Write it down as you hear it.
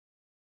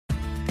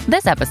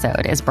This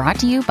episode is brought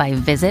to you by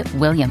Visit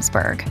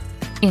Williamsburg.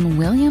 In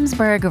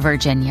Williamsburg,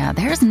 Virginia,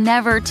 there's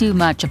never too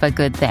much of a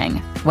good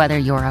thing. Whether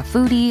you're a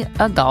foodie,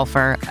 a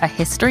golfer, a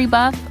history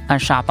buff, a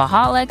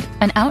shopaholic,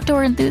 an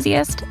outdoor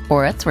enthusiast,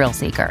 or a thrill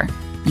seeker,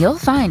 you'll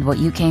find what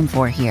you came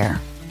for here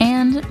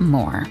and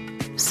more.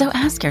 So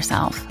ask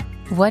yourself,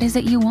 what is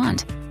it you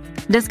want?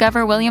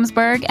 Discover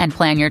Williamsburg and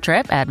plan your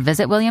trip at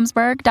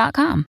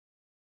visitwilliamsburg.com.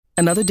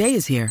 Another day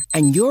is here,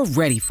 and you're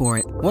ready for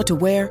it. What to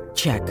wear?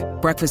 Check.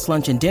 Breakfast,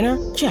 lunch, and dinner?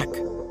 Check.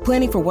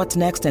 Planning for what's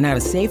next and how to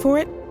save for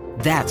it?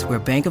 That's where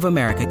Bank of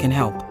America can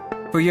help.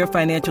 For your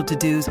financial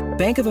to-dos,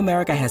 Bank of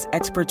America has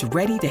experts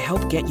ready to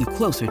help get you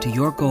closer to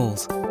your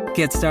goals.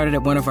 Get started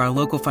at one of our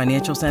local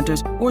financial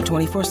centers or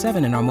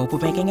 24/7 in our mobile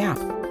banking app.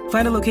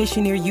 Find a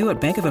location near you at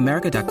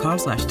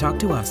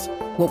bankofamerica.com/talktous.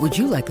 What would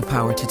you like the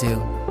power to do?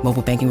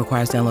 Mobile banking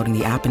requires downloading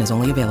the app and is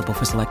only available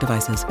for select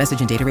devices.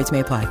 Message and data rates may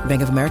apply.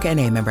 Bank of America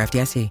N.A., member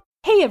FDIC.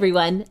 Hey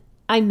everyone,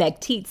 I'm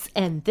Meg Tietz,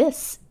 and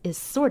this is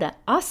Sorta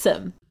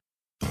Awesome.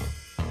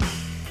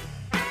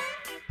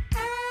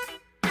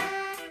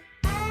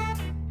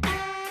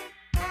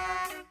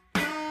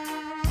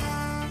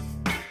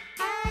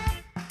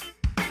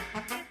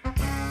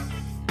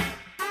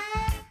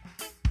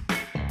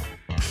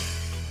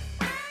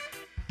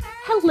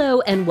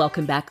 Hello and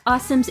welcome back,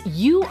 Awesomes.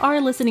 You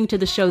are listening to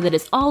the show that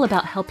is all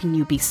about helping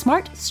you be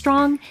smart,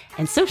 strong,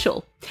 and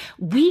social.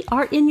 We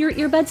are in your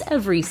earbuds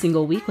every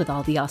single week with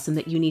all the awesome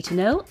that you need to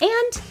know.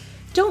 And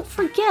don't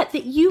forget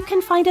that you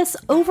can find us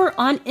over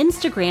on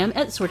Instagram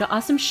at Sorta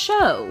Awesome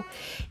Show.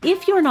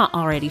 If you're not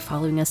already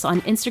following us on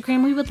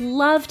Instagram, we would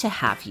love to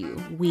have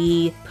you.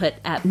 We put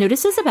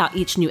notices about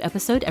each new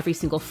episode every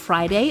single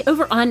Friday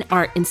over on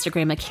our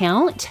Instagram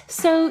account.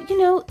 So,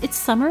 it's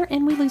summer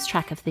and we lose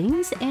track of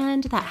things,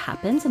 and that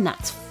happens, and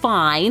that's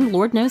fine.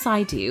 Lord knows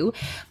I do.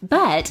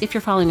 But if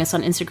you're following us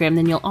on Instagram,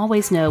 then you'll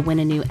always know when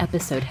a new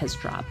episode has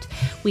dropped.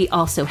 We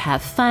also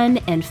have fun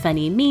and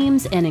funny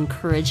memes and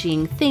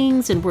encouraging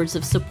things and words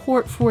of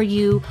support for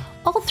you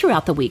all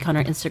throughout the week on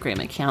our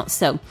Instagram account.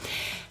 So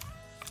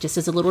just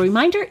as a little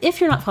reminder,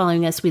 if you're not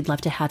following us, we'd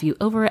love to have you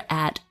over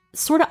at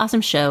Sorta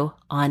Awesome Show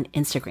on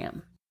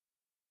Instagram.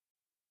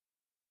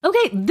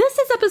 Okay, this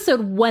is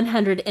episode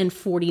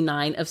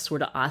 149 of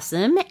Sorta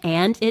Awesome,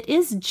 and it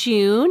is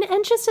June.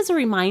 And just as a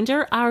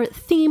reminder, our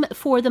theme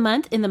for the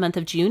month, in the month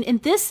of June, in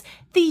this,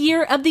 the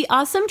year of the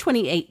awesome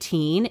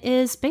 2018,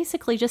 is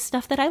basically just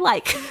stuff that I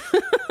like.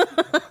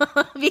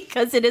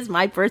 Because it is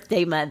my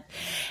birthday month.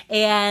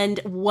 And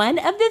one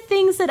of the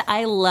things that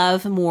I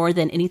love more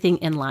than anything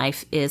in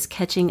life is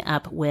catching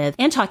up with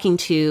and talking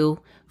to,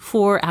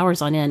 for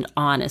hours on end,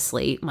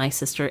 honestly, my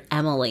sister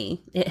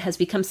Emily. It has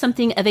become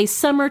something of a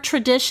summer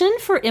tradition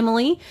for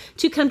Emily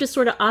to come to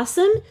Sorta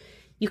Awesome.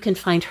 You can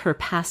find her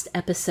past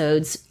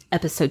episodes,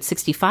 episode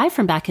 65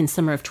 from back in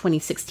summer of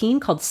 2016,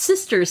 called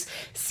Sisters,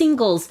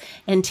 Singles,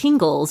 and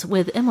Tingles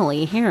with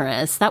Emily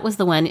Harris. That was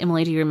the one.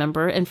 Emily, do you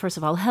remember? And first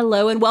of all,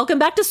 hello and welcome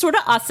back to Sorta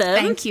Awesome.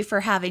 Thank you for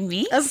having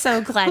me. I'm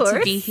so glad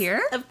to be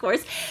here. Of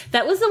course.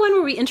 That was the one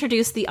where we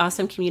introduced the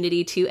awesome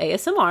community to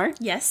ASMR.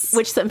 Yes.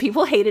 Which some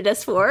people hated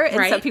us for.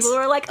 And some people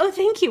were like, oh,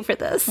 thank you for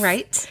this.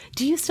 Right.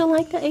 Do you still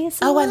like the ASMR?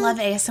 Oh, I love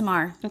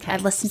ASMR. Okay. I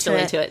listen to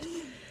it.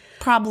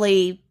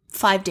 Probably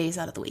 5 days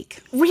out of the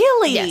week.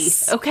 Really?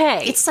 Yes.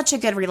 Okay. It's such a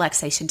good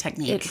relaxation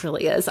technique. It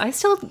really is. I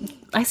still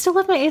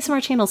love my ASMR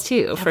channels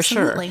too, for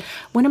Absolutely. sure.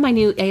 One of my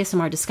new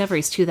ASMR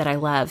discoveries too that I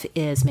love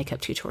is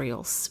makeup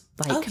tutorials.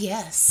 Oh,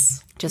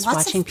 yes. Just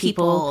Lots watching of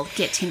people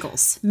get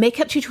tingles.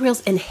 Makeup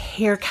tutorials and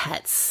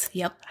haircuts.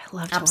 Yep. I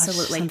love to watch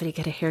somebody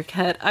get a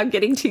haircut. I'm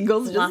getting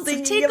tingles just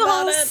thinking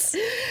about it. Tingles.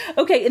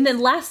 Okay, and then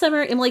last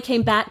summer, Emily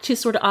came back to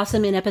Sorta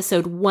Awesome in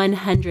episode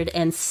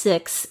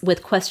 106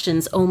 with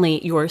questions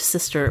only your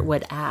sister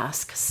would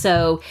ask.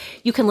 So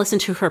you can listen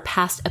to her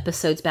past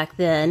episodes back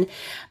then.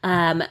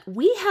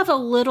 We have a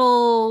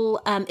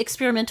little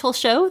experimental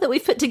show that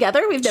we've put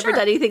together. We've never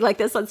done anything like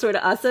this on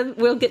Sorta Awesome.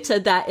 We'll get to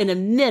that in a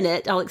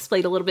minute. I'll explain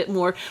a little bit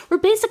more. We're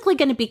basically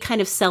going to be kind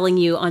of selling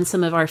you on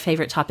some of our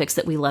favorite topics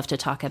that we love to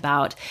talk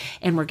about,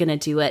 and we're going to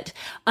do it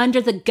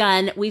under the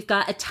gun. We've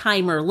got a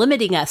timer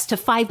limiting us to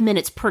 5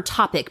 minutes per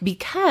topic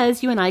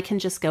because you and I can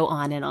just go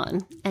on and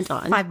on and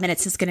on. 5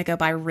 minutes is going to go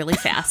by really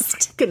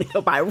fast. Going to go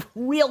by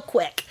real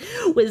quick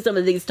with some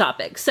of these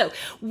topics. So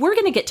we're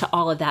going to get to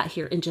all of that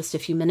here in just a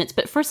few minutes.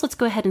 But first, let's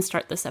go ahead and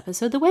start this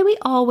episode the way we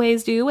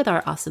always do with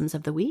our Awesomes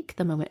of the Week,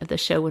 the moment of the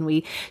show when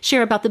we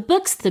share about the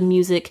books, the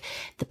music,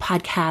 the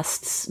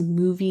podcasts,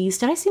 movies.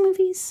 Did I say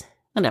movies?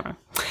 Whatever.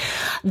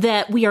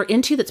 That we are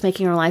into that's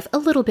making our life a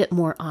little bit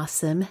more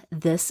awesome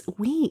this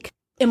week.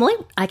 Emily,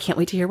 I can't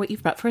wait to hear what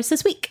you've brought for us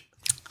this week.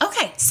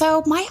 Okay,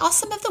 so my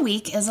awesome of the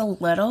week is a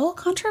little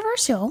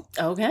controversial.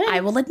 Okay.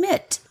 I will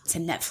admit. It's a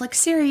Netflix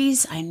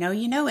series. I know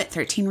you know it,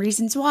 13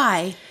 Reasons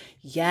Why.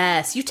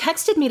 Yes. You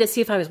texted me to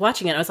see if I was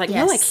watching it. I was like,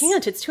 no, I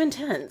can't. It's too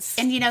intense.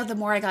 And, the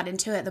more I got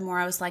into it, the more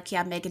I was like,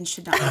 yeah, Megan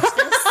should not watch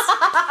this.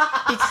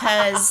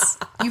 Because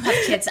you have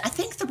kids. I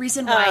think the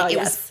reason why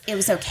it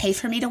was okay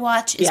for me to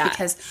watch is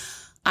because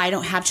I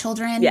don't have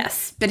children.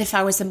 Yes. But if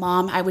I was a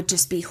mom, I would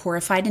just be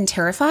horrified and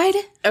terrified.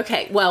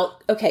 Okay.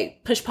 Well,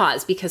 push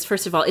pause, because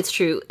first of all, it's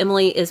true.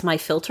 Emily is my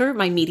filter,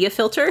 my media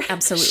filter.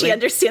 Absolutely. She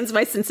understands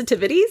my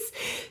sensitivities.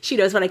 She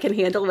knows what I can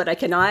handle, what I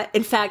cannot.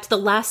 In fact, the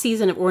last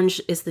season of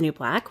Orange is the New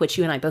Black, which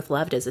you and I both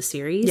loved as a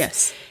series.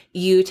 Yes.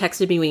 You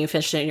texted me when you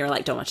finished it and you're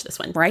like, don't watch this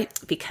one. Right.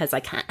 Because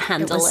I can't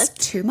handle it. It was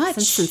too much.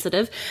 It's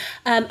sensitive.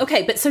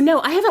 Okay. But so no,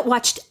 I haven't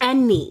watched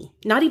any,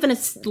 not even a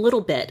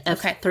little bit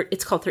of,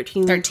 it's called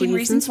 13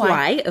 Reasons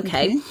Why.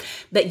 Okay.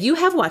 But you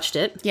have watched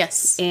it.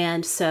 Yes.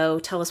 And so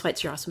tell us why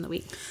it's your awesome of the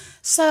week.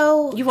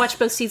 So you watched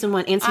both season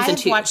 1 and season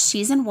 2. I watched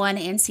season 1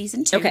 and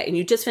season 2. Okay. And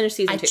you just finished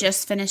season 2. I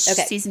just finished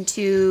season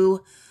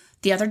 2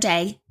 the other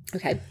day.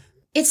 Okay.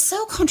 It's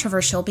so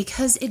controversial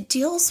because it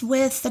deals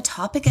with the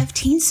topic of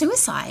teen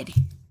suicide.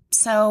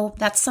 So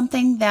that's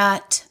something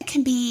that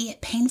can be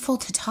painful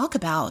to talk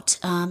about,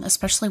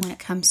 especially when it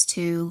comes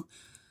to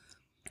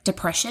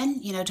depression.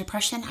 You know,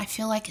 depression, I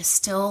feel like, is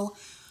still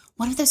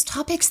one of those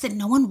topics that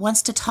no one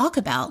wants to talk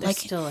about. There's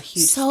still a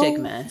huge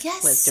stigma with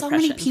depression. So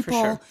many people.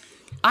 For sure.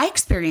 I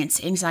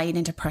experience anxiety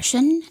and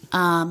depression.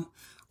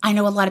 I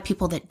know a lot of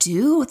people that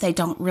do. They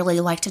don't really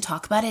like to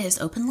talk about it as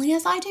openly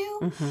as I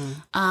do.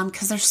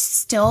 Because there's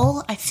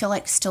still, I feel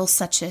like, still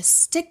such a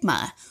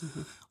stigma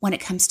when it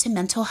comes to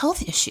mental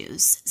health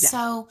issues. Yeah.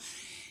 So,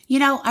 you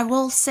know, I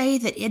will say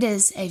that it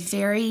is a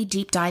very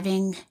deep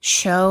diving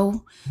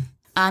show.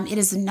 It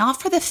is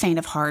not for the faint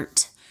of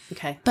heart.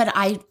 Okay. But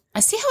I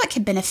see how it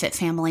can benefit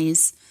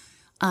families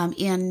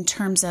in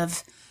terms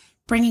of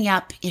bringing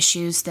up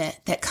issues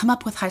that come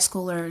up with high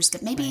schoolers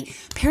that maybe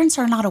parents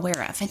are not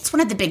aware of. It's one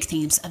of the big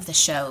themes of the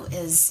show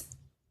is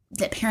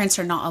that parents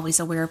are not always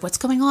aware of what's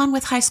going on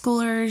with high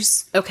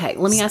schoolers. Okay,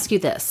 let me ask you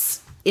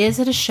this. Is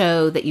it a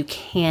show that you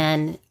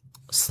can/should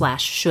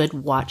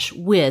watch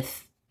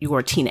with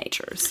your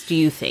teenagers, do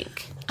you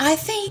think? I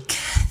think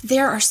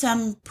there are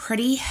some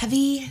pretty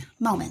heavy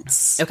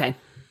moments. Okay.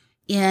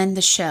 In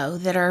the show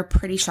that are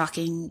pretty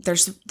shocking.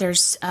 There's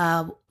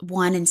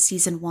one in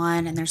season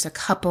 1 and there's a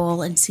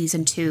couple in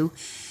season 2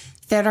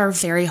 that are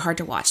very hard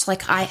to watch.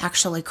 Like I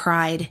actually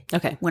cried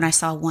when I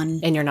saw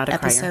one and you're not a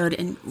episode. Crier.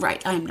 And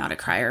right, I'm not a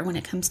crier when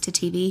it comes to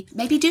TV.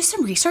 Maybe do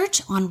some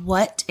research on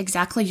what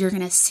exactly you're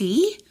going to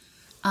see.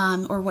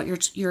 Or what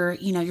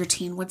your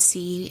teen would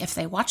see if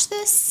they watch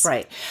this.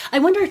 Right. I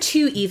wonder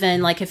too,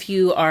 even like if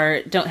you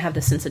don't have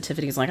the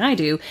sensitivities like I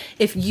do,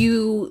 if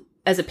you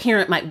as a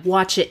parent might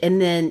watch it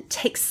and then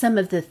take some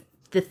of the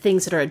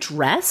things that are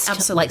addressed,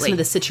 Absolutely. Like some of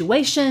the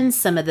situations,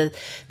 some of the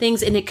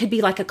things, and it could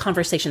be like a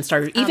conversation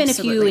starter. Even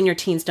Absolutely. if you and your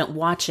teens don't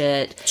watch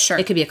it, sure.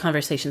 It could be a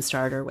conversation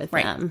starter with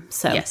them.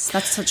 So yes,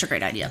 that's such a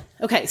great idea.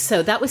 Okay,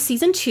 so that was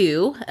season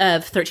 2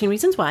 of 13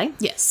 Reasons Why.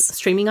 Yes.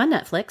 Streaming on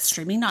Netflix.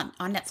 Streaming on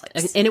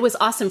Netflix. And it was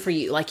awesome for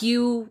you. Like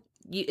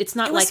it's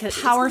not like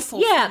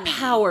powerful.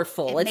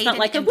 Powerful. It's not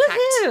like a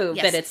woohoo,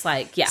 but it's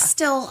like,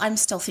 I'm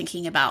still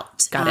thinking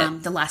about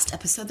the last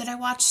episode that I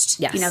watched.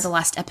 Yes. You know, the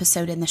last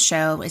episode in the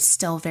show is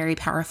still very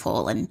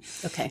powerful and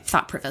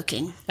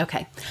thought-provoking.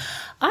 Okay.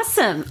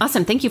 Awesome.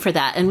 Thank you for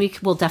that. And we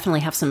will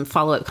definitely have some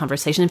follow-up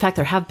conversation. In fact,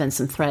 there have been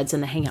some threads in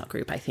the Hangout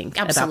group, I think,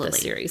 about this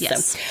series.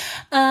 Yes.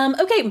 So,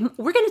 okay,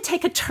 we're going to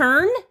take a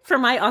turn for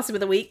my Awesome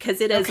of the Week because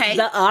it is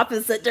the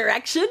opposite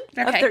direction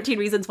of 13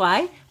 Reasons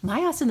Why.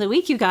 My Awesome of the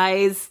Week, you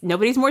guys,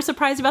 nobody's more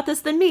surprised about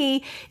this than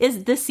me,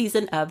 is this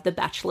season of The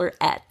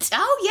Bachelorette.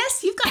 Oh,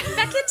 yes, you've gotten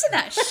back into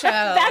that show.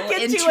 Back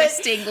into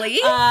Interestingly.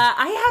 it.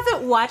 I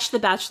haven't watched The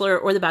Bachelor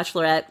or The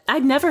Bachelorette. I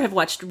never have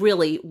watched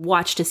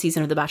a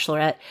season of The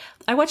Bachelorette.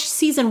 I watched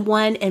season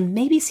 1 and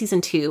maybe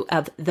season 2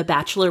 of The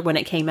Bachelor when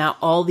it came out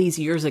all these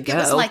years ago. It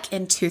was like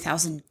in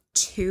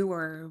 2002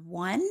 or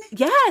 1.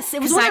 Yes,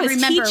 it was when I was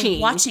remember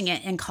teaching. Watching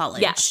it in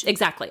college. Yes,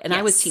 exactly. And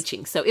I was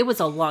teaching, so it was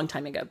a long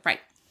time ago.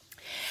 Right.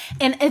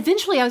 And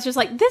eventually I was just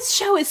like, this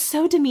show is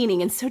so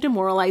demeaning and so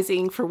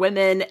demoralizing for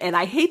women. And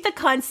I hate the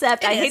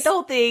concept. I hate the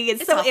whole thing.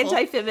 It's so awful.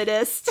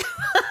 Anti-feminist.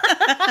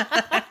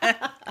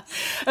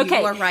 Okay.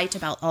 You are right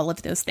about all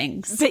of those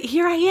things. But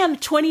here I am,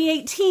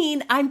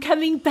 2018. I'm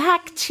coming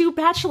back to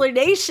Bachelor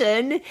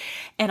Nation.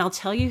 And I'll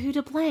tell you who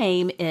to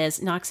blame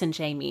is Knox and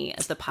Jamie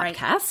of the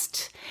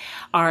podcast.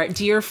 Our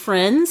dear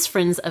friends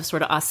of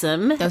Sorta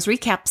Awesome. Those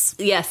recaps.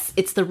 Yes,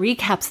 it's the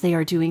recaps they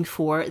are doing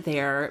for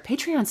their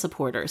Patreon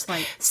supporters.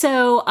 Right.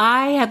 So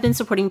I have been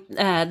supporting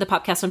the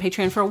podcast on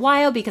Patreon for a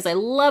while because I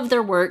love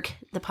their work.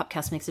 The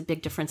podcast makes a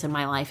big difference in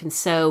my life. And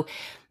so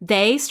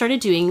they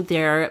started doing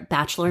their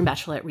Bachelor and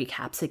Bachelorette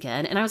recaps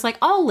again. And I was like,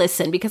 I'll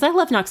listen because I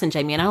love Knox and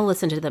Jamie and I'll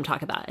listen to them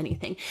talk about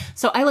anything.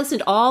 So I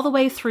listened all the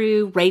way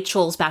through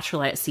Rachel's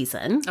Bachelorette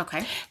season.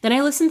 Okay. Then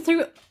I listened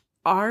through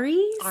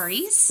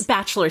Ari's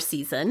Bachelor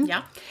season.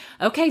 Yeah.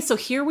 Okay, so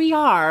here we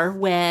are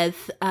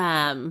with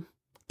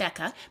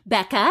Becca.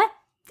 Becca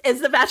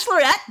is the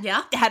Bachelorette.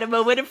 Yeah. Had a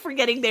moment of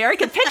forgetting there. I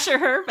could picture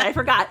her, but I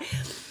forgot.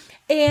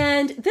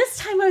 And this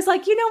time I was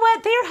like, you know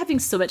what? They are having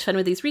so much fun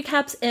with these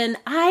recaps. And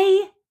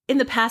I, in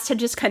the past, had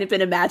just kind of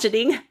been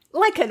imagining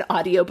like an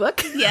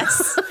audiobook.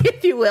 Yes.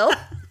 If you will.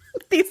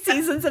 These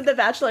seasons of The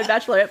Bachelor and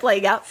Bachelorette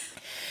playing out.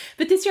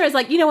 But this year I was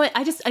like, you know what?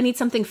 I need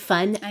something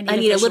fun. I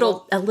need a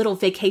little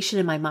vacation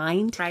in my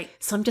mind. Right.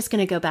 So I'm just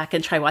going to go back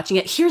and try watching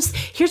it. Here's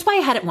why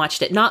I hadn't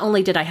watched it. Not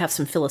only did I have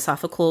some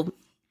philosophical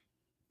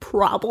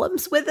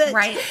problems with it.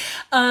 Right.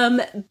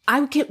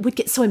 I would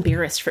get so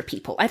embarrassed for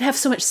people. I'd have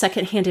so much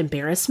secondhand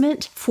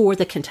embarrassment for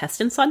the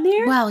contestants on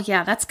there. Well,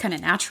 yeah, that's kind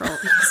of natural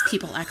because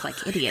people act like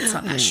idiots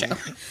on that show.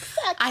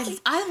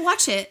 I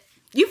watch it.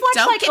 You've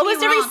watched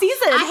almost every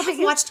season. I have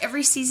watched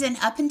every season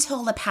up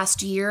until the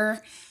past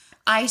year.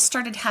 I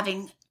started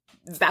having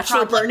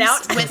Bachelor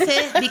burnout with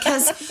it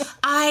because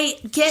I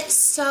get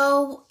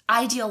so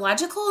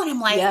ideological and I'm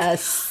like,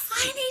 yes,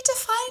 I need to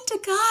find a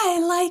guy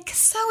like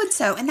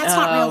so-and-so. And that's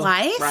not real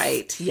life.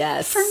 Right.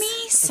 Yes. For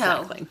me.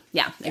 So exactly.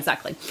 Yeah,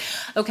 exactly.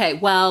 Okay.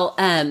 Well,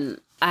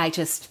 I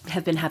just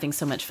have been having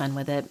so much fun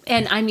with it.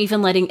 And I'm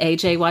even letting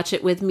AJ watch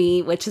it with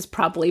me, which is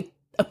probably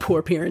a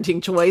poor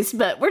parenting choice,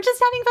 but we're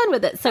just having fun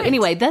with it. So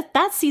anyway,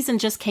 that season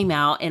just came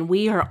out and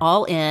we are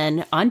all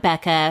in on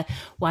Becca,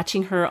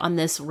 watching her on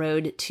this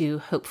road to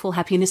hopeful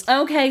happiness.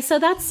 Okay, so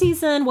that's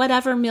season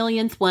whatever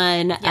millionth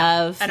one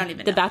of I don't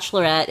even The know.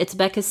 Bachelorette. It's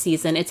Becca's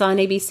season. It's on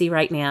ABC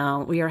right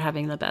now. We are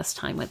having the best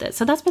time with it.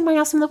 So that's been my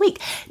awesome of the week.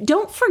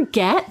 Don't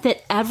forget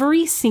that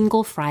every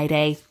single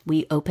Friday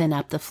we open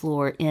up the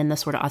floor in the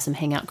Sort of Awesome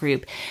Hangout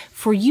group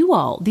for you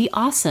all, the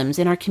awesomes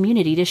in our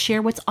community, to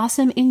share what's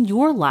awesome in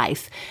your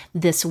life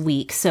this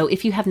week. So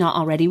if you have not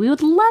already, we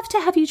would love to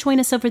have you join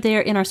us over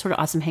there in our Sort of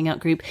Awesome Hangout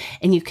group.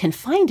 And you can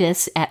find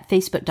us at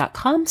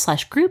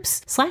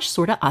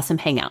facebook.com/groups/Sort of Awesome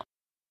Hangout.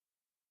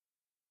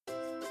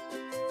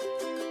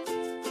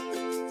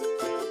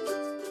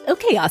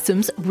 Okay,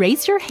 awesomes,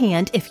 raise your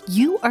hand if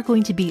you are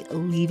going to be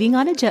leaving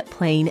on a jet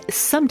plane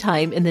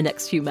sometime in the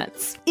next few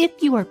months.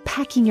 If you are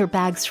packing your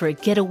bags for a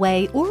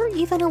getaway or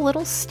even a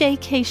little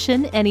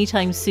staycation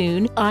anytime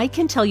soon, I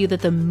can tell you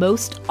that the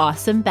most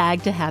awesome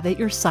bag to have at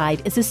your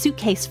side is a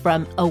suitcase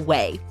from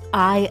Away.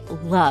 I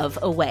love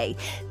Away.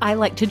 I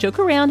like to joke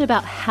around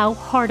about how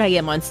hard I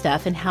am on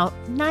stuff and how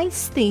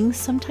nice things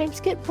sometimes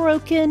get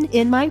broken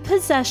in my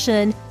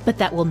possession, but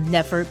that will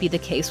never be the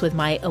case with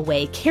my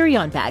Away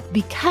carry-on bag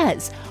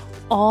because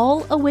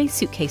all Away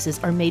suitcases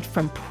are made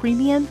from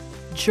premium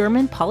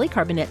German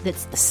polycarbonate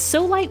that's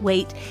so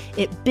lightweight,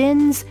 it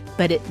bends,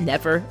 but it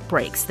never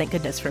breaks. Thank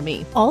goodness for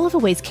me. All of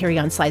Away's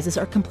carry-on sizes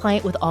are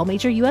compliant with all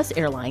major U.S.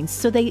 airlines,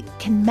 so they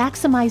can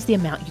maximize the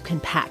amount you can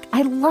pack.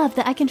 I love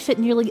that I can fit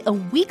nearly a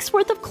week's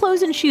worth of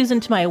clothes and shoes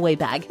into my Away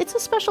bag. It's a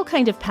special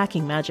kind of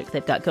packing magic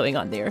they've got going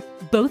on there.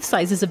 Both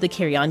sizes of the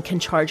carry-on can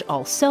charge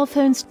all cell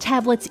phones,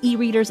 tablets,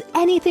 e-readers,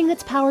 anything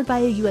that's powered by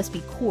a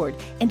USB cord,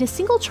 and a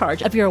single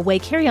charge of your Away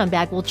carry-on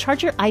bag will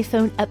charge your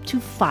iPhone up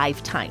to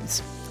 5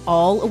 times.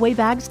 All Away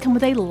bags come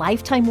with a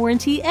lifetime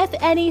warranty. If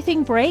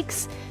anything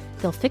breaks,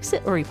 they'll fix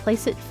it or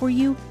replace it for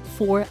you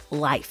for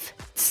life.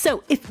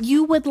 So if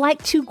you would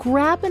like to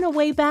grab an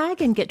Away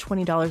bag and get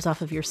 $20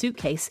 off of your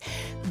suitcase,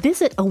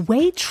 visit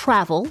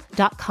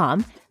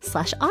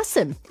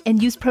awaytravel.com/awesome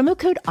and use promo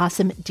code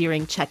awesome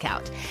during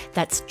checkout.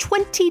 That's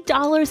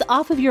 $20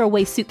 off of your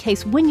Away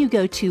suitcase when you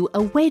go to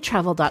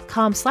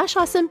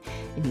awaytravel.com/awesome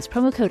and use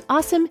promo code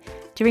awesome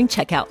during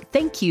checkout.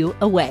 Thank you,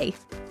 Away.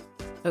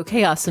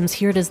 Okay, awesomes,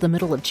 here it is the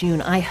middle of June.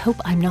 I hope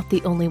I'm not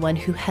the only one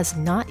who has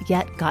not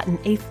yet gotten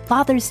a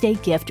Father's Day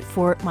gift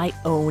for my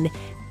own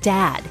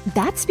dad.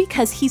 That's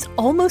because he's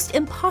almost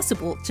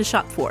impossible to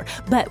shop for.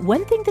 But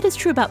one thing that is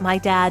true about my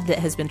dad that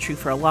has been true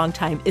for a long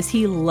time is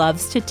he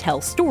loves to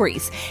tell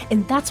stories.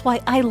 And that's why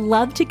I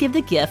love to give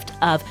the gift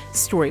of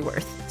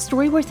Storyworth.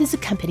 Storyworth is a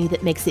company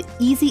that makes it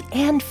easy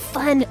and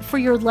fun for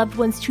your loved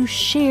ones to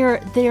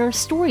share their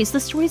stories, the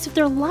stories of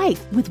their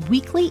life, with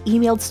weekly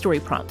emailed story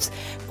prompts,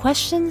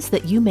 questions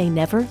that you may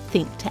never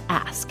think to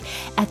ask.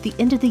 At the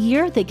end of the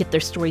year, they get their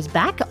stories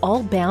back,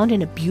 all bound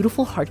in a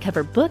beautiful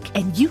hardcover book,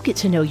 and you get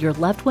to know your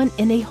loved one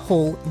in a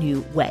whole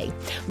new way.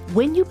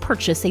 When you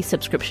purchase a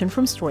subscription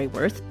from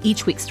Storyworth,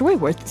 each week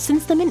Storyworth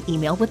sends them an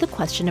email with a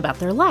question about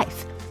their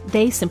life.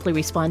 They simply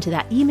respond to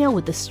that email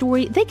with the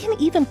story. They can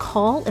even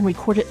call and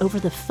record it over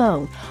the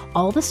phone.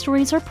 All the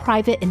stories are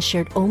private and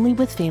shared only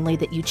with family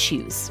that you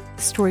choose.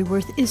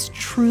 Storyworth is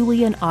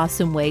truly an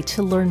awesome way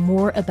to learn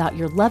more about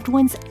your loved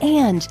ones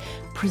and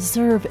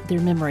preserve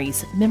their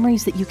memories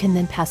that you can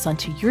then pass on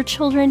to your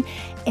children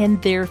and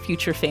their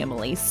future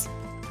families.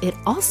 It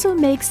also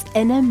makes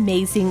an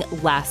amazing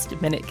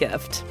last-minute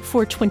gift.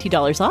 For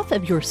 $20 off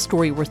of your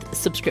Storyworth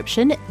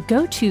subscription,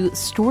 go to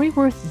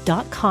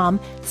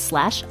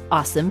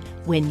storyworth.com/awesome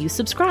when you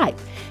subscribe.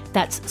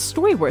 That's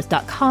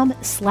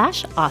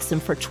storyworth.com/awesome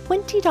for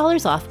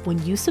 $20 off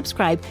when you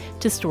subscribe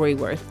to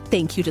Storyworth.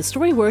 Thank you to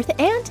Storyworth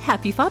and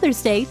happy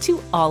Father's Day to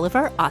all of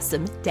our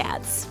awesome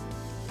dads.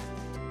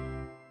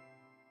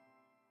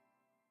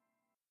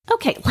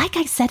 Okay, like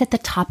I said at the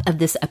top of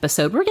this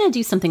episode, we're going to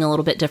do something a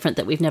little bit different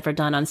that we've never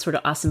done on Sort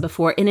of Awesome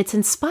before, and it's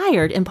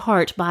inspired in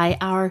part by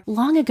our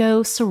long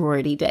ago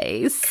sorority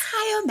days.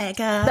 Kyle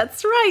Omega.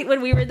 That's right.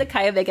 When we were in the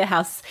Chi Omega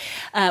house,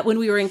 when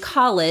we were in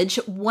college,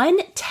 one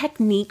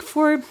technique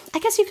for, I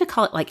guess you could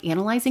call it like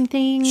analyzing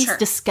things, Sure.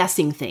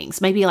 discussing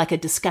things, maybe like a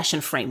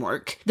discussion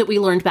framework that we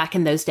learned back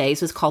in those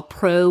days was called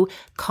pro,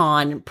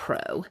 con,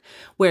 pro,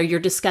 where you're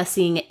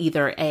discussing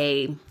either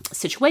a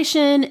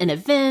situation, an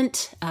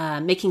event,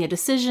 making a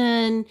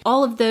decision,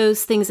 all of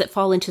those things that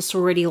fall into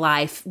sorority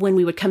life. When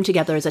we would come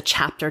together as a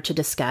chapter to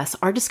discuss,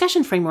 our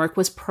discussion framework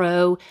was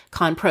pro,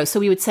 con, pro. So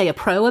we would say a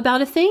pro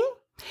about a thing,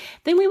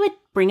 then we would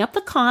bring up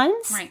the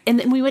cons, Right. and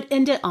then we would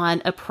end it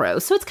on a pro.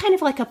 So it's kind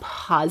of like a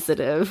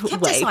positive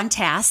Kept way. us on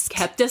task.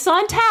 Kept us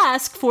on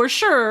task for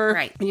sure.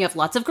 Right. When you have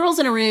lots of girls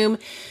in a room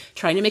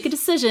trying to make a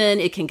decision,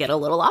 it can get a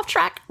little off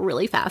track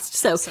really fast.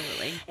 So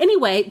Absolutely.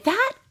 anyway,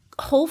 that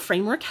whole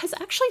framework has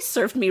actually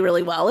served me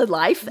really well in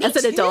life as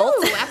an Me adult.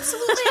 too.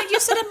 Absolutely. I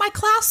use it in my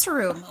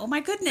classroom. Oh my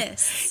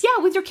goodness.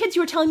 Yeah, with your kids,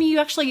 you were telling me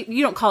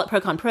you don't call it pro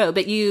con pro,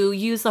 but you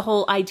use the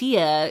whole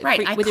idea.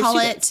 Right. I with your call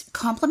students. it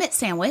compliment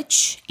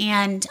sandwich,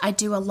 and I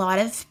do a lot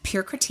of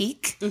peer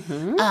critique.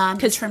 In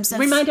terms of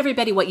Remind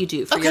everybody what you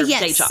do for your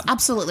day job.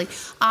 Absolutely.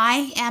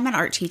 I am an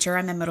art teacher.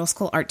 I'm a middle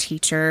school art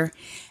teacher.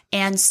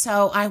 And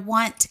so I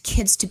want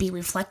kids to be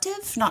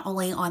reflective, not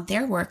only on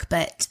their work,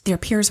 but their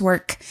peers'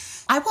 work.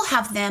 I will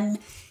have them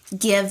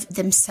give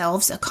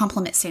themselves a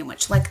compliment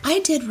sandwich. Like, I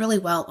did really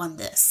well on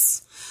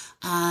this.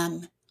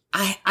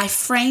 I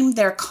frame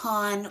their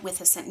con with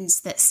a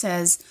sentence that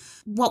says,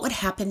 what would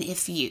happen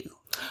if you?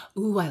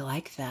 Ooh, I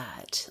like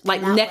that.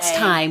 Like That next way,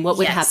 time, what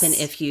would yes. happen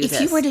if you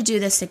If you were to do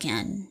this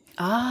again,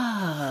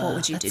 what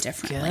would you do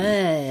differently?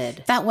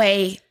 Good. That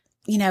way,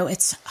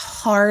 it's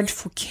hard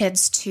for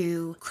kids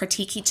to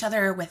critique each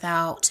other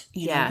without,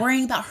 Yeah.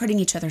 worrying about hurting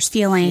each other's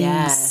feelings.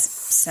 Yes.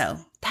 So,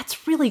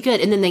 That's really good.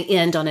 And then they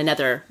end on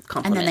another and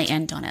compliment. then they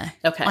end on a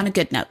Okay. on a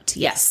good note.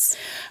 Yes.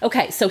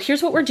 Okay, so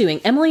here's what we're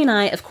doing. Emily and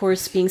I, of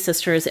course, being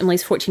sisters,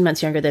 Emily's 14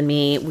 months younger than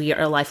me. We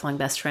are lifelong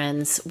best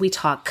friends. We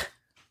talk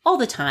all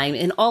the time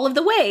in all of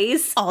the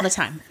ways. All the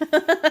time.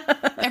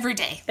 Every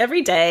day.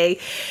 Every day,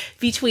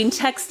 between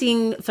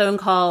texting, phone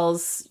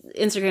calls,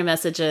 Instagram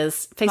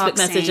messages, Facebook Voxing.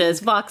 messages,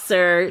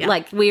 Voxer,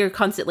 like we are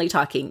constantly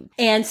talking.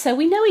 And so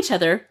we know each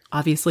other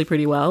obviously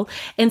pretty well.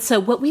 And so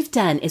what we've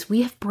done is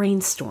we have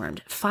brainstormed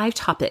 5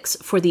 topics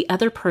for the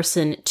other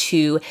person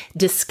to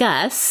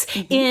discuss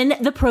in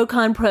the pro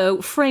con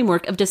pro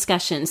framework of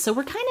discussion. So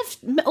we're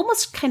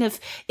almost kind of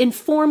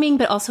informing,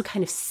 but also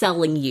kind of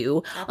selling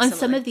you on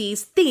some of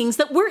these things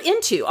that we're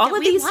into. All That of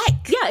we these,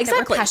 like, yeah, that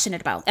exactly. we're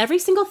passionate about. Every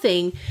single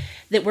thing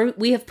that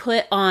we have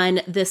put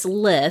on this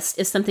list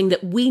is something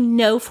that we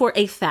know for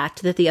a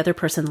fact that the other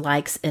person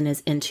likes and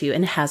is into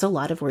and has a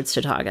lot of words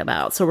to talk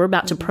about. So we're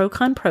about to pro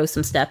con pro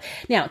some stuff.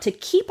 Now, to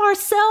keep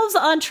ourselves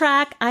on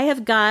track, I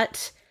have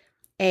got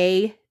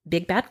a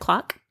big bad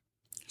clock.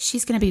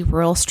 She's going to be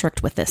real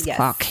strict with this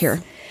clock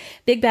here.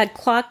 Big Bad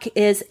Clock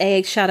is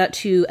a shout out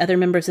to other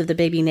members of the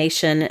Baby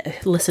Nation,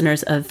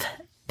 listeners of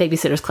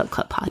Babysitters Club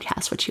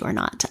podcast, which you are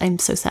not. I'm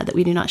so sad that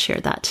we do not share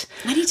that.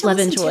 I need to love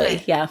and listen joy. to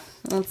it. Yeah,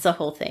 that's the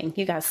whole thing.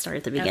 You guys start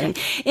at the beginning.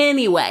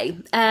 Anyway,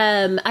 I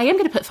am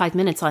going to put 5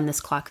 minutes on this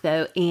clock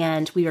though,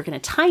 and we are going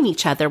to time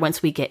each other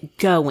once we get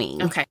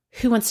going. Okay.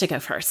 Who wants to go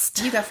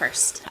first? You go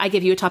first. I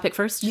give you a topic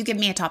first? You give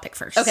me a topic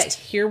first. Okay,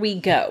 here we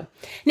go.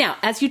 Now,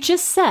 as you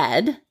just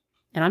said,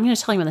 and I'm going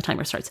to tell you when the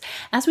timer starts.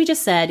 As we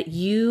just said,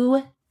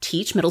 you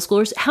teach middle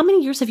schoolers. How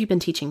many years have you been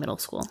teaching middle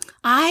school?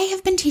 I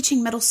have been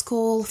teaching middle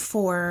school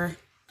for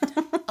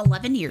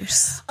 11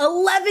 years.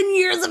 11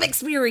 years of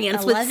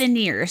experience. 11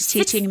 years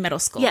teaching middle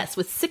school. Yes,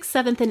 with 6th,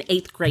 7th, and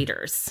 8th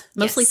graders.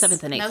 Mostly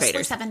 7th and 8th Mostly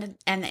graders. 7th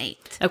and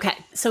 8th. Okay,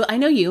 so I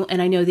know you, and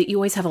I know that you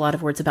always have a lot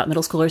of words about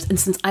middle schoolers. And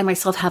since I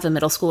myself have a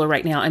middle schooler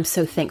right now, I'm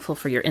so thankful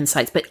for your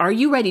insights. But are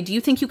you ready? Do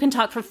you think you can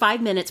talk for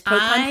 5 minutes? Pro,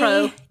 con,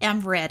 pro. I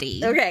am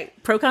ready. Okay,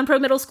 pro, con, pro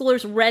middle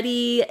schoolers,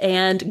 ready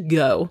and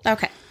go.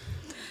 Okay.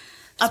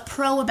 A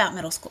pro about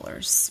middle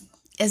schoolers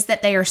is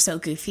that they are so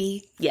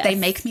goofy. Yes. They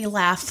make me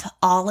laugh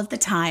all of the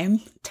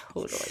time.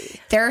 Totally.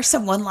 There are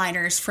some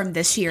one-liners from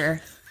this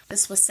year.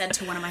 This was said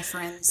to one of my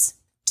friends.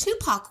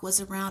 Tupac was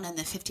around in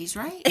the 50s,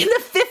 right? In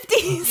the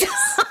 50s.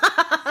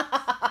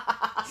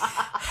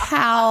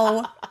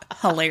 How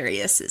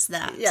hilarious is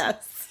that?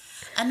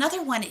 Yes.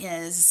 Another one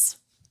is,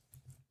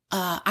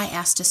 I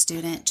asked a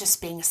student, just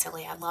being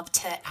silly, I love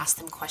to ask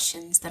them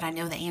questions that I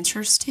know the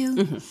answers to.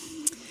 Mm-hmm.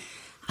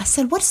 I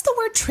said, what's the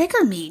word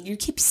trigger mean? You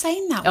keep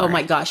saying that word. Oh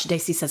my gosh,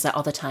 Daisy says that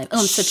all the time.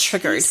 Oh, I'm so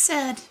triggered. She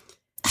said,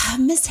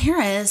 Miss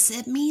Harris,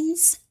 it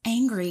means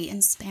angry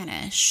in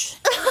Spanish.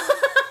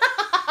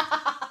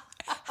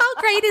 How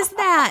great is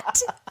that?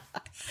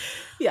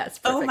 Yes,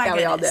 perfect. Oh my Now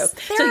we all know.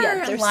 goodness. There So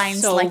yeah, are they're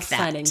lines so like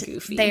fun that. and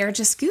goofy. They are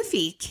just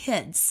goofy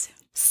kids.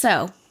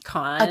 So,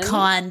 con. a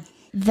con.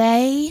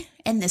 They,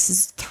 and this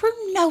is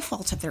through no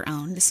fault of their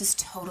own, this is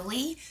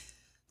totally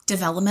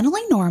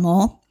developmentally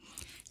normal.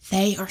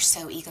 They are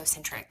so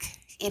egocentric.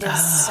 It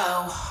is so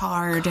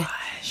hard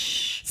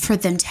for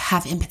them to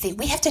have empathy.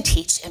 We have to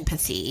teach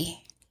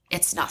empathy.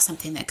 It's not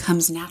something that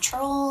comes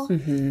natural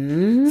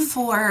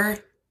for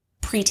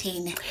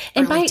preteen,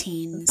 And early by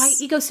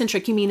teens.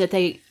 egocentric, you mean that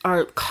they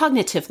are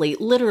cognitively,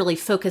 literally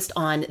focused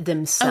on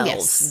themselves.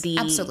 yes, the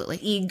absolutely.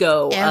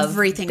 ego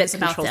Everything that is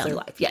about controls them. their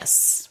life.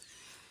 Yes.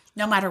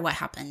 No matter what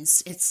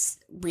happens, it's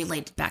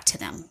related back to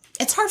them.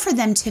 It's hard for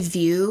them to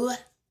view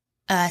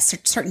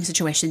certain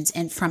situations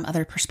and from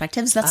other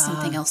perspectives. That's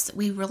something else that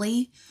we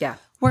really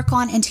work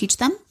on and teach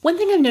them. One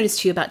thing I've noticed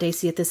too about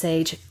Daisy at this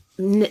age,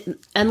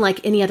 unlike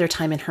any other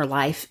time in her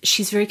life,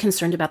 she's very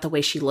concerned about the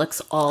way she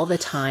looks all the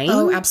time.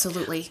 Oh,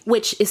 absolutely.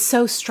 Which is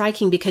so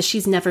striking because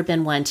she's never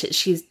been one to,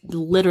 she's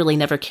literally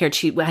never cared.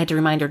 I had to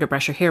remind her to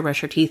brush her hair,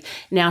 brush her teeth.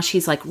 Now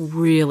she's like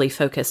really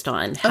focused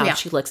on how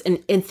she looks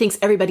and thinks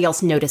everybody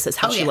else notices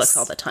how she looks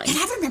all the time. And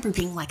I remember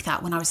being like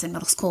that when I was in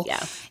middle school.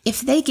 Yeah.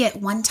 If they get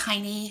one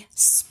tiny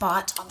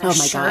spot on their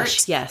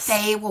shirt, yes.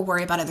 they will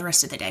worry about it the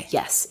rest of the day.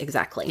 Yes,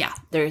 exactly. Yeah.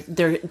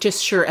 They're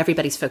just sure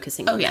everybody's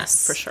focusing on that,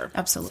 for sure.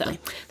 Absolutely.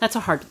 So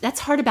that's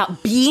hard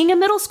about being a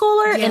middle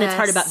schooler, and it's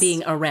hard Yes. about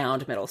being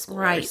around middle schoolers.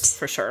 Right.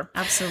 For sure.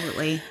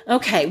 Absolutely.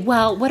 Okay,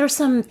 well, what are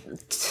some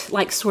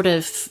like sort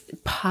of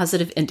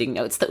positive ending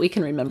notes that we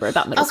can remember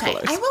about middle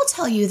schoolers? I will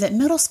tell you that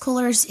middle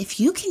schoolers, if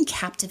you can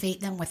captivate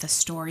them with a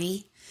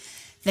story,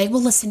 they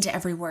will listen to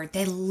every word.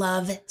 They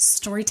love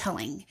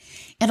storytelling.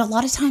 And a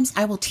lot of times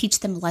I will teach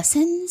them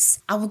lessons.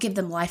 I will give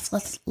them life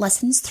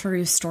lessons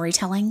through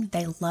storytelling.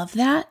 They love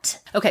that.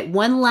 Okay,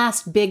 one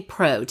last big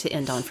pro to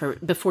end on for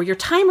before your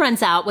time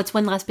runs out. What's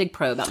one last big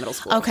pro about middle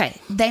school? Okay,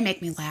 they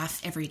make me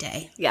laugh every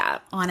day. Yeah.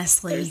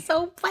 Honestly.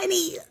 So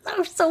funny.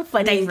 They're so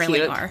funny. They and really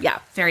cute. are. Yeah.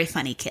 Very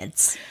funny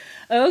kids.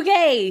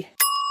 Okay.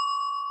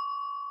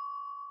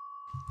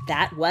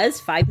 That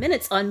was 5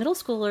 minutes on middle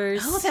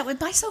schoolers. Oh, that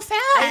went by so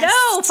fast. I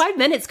know. 5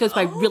 minutes goes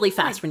by really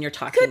fast when you're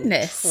talking.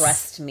 goodness.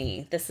 Trust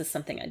me. This is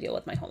something I deal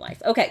with my whole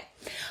life. Okay.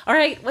 All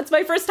right. What's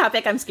my first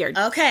topic? I'm scared.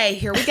 Okay,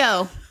 here we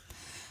go.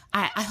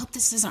 I hope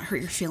this doesn't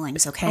hurt your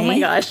feelings, okay? Oh my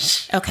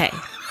gosh. Okay.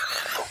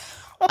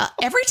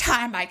 Every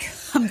time I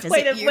come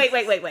visit you.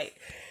 Wait.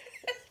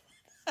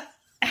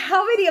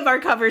 How many of our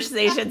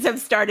conversations have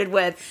started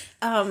with,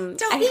 Don't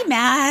be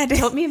mad.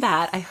 don't mean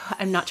bad.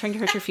 I'm not trying to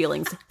hurt your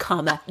feelings,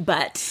 comma,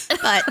 but.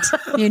 But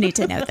you need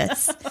to know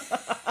this.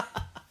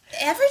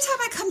 Every time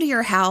I come to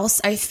your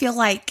house, I feel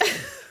like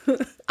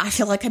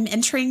I'm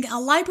entering a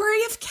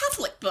library of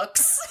Catholic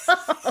books.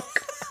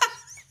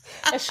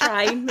 A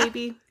shrine,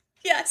 maybe?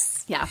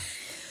 Yes. Yeah.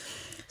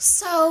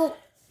 So,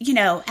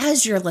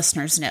 as your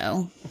listeners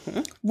know,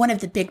 one of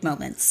the big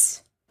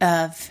moments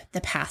of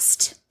the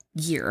past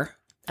year,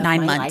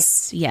 9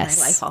 months, yes.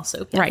 My life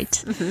also. Yes.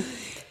 Right.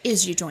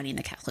 Is you joining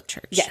the Catholic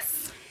Church.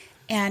 Yes.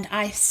 And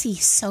I see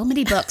so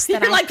many books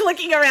that You're like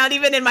looking around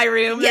even in my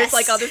room. Yes. There's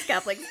like all this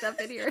Catholic stuff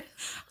in here.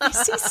 I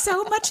see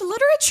so much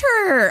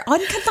literature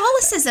on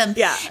Catholicism.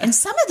 Yeah. And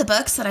some of the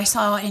books that I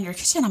saw in your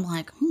kitchen, I'm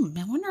like,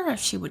 I wonder if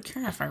she would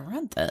care if I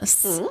read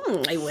this.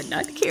 I would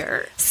not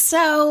care.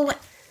 So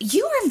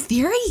you are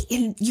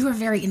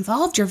very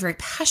involved. You're very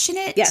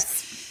passionate.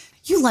 Yes.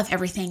 You love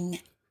everything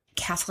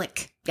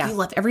Catholic. Yeah. You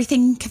love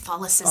everything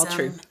Catholicism. All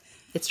true.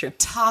 It's true.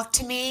 Talk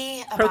to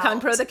me about... Pro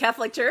con pro the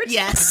Catholic Church?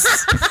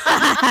 Yes.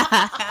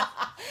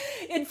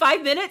 In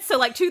 5 minutes? So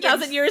like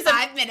 2,000 years of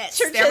 5 minutes.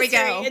 church There we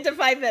history go. into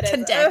 5 minutes.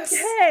 Condense.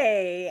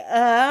 Okay.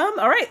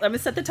 All right. Let me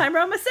set the timer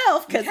on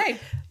myself because I'm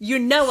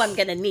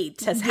going to need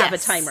to have a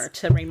timer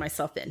to rein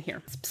myself in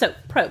here. So,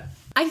 pro.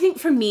 I think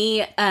for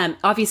me,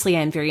 obviously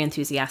I'm very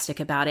enthusiastic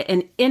about it.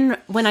 And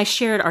when I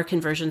shared our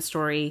conversion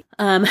story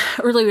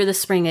earlier this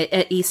spring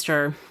at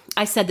Easter,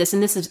 I said this,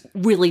 and this is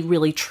really,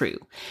 really true.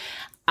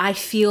 I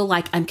feel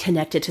like I'm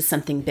connected to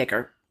something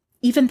bigger.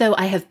 Even though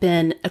I have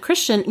been a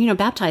Christian,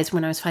 baptized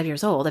when I was 5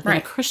 years old, I've been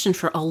a Christian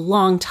for a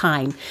long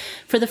time.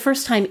 For the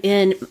first time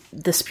in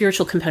the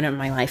spiritual component of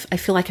my life, I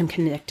feel like I'm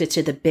connected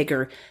to the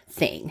bigger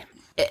thing.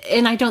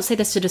 And I don't say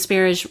this to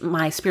disparage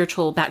my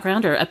spiritual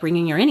background or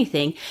upbringing or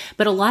anything,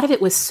 but a lot of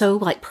it was so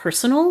like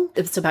personal.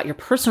 It's about your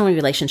personal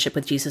relationship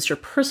with Jesus, your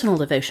personal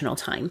devotional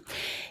time.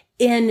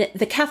 In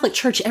the Catholic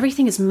Church,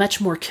 everything is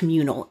much more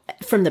communal.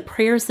 From the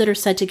prayers that are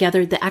said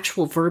together, the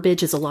actual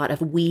verbiage is a lot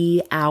of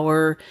we,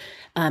 our,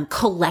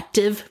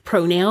 collective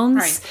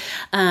pronouns,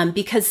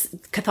 because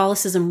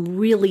Catholicism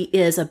really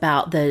is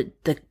about the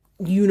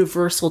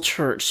universal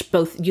church,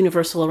 both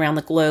universal around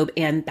the globe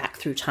and back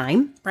through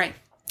time. Right.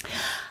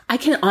 I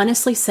can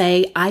honestly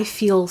say I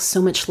feel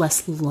so much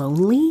less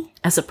lonely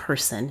as a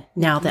person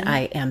now that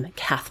I am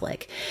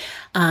Catholic.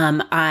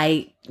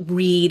 I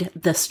read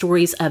the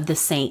stories of the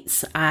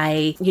saints.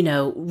 I,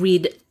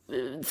 read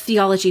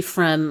theology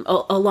from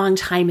a long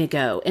time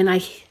ago. And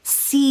I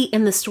see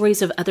in the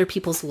stories of other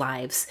people's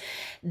lives,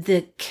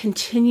 the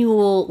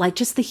continual, like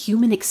just the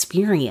human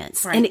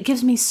experience. Right. And it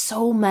gives me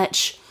so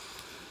much,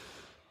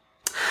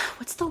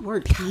 what's the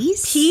word?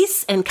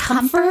 Peace and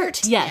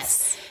comfort.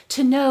 Yes.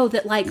 To know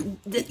that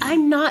that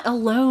I'm not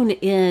alone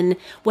in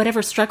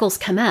whatever struggles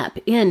come up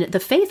in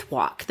the faith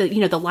walk, the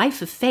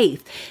life of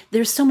faith.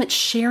 There's so much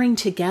sharing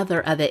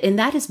together of it. And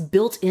that is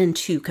built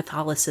into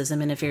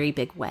Catholicism in a very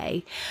big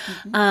way.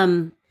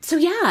 So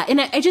yeah.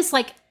 And I just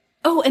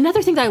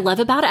another thing that I love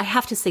about it, I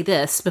have to say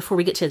this before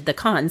we get to the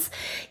cons,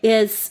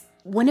 is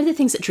one of the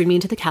things that drew me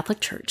into the Catholic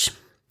Church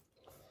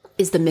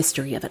is the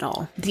mystery of it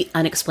all, the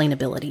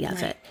unexplainability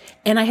of it.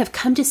 And I have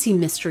come to see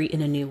mystery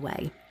in a new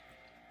way,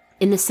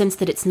 in the sense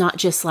that it's not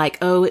just like,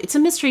 oh, it's a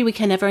mystery we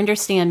can never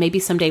understand. Maybe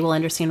someday we'll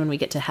understand when we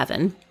get to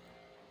heaven.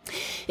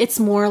 It's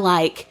more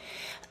like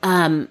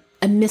a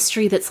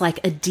mystery that's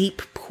like a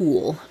deep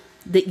pool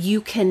that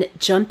you can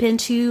jump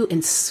into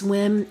and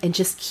swim and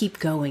just keep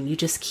going.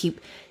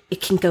 It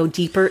can go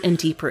deeper and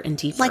deeper and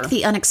deeper. Like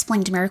the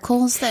unexplained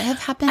miracles that have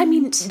happened? I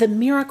mean, the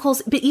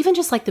miracles, but even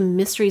just like the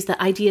mysteries, the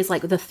ideas,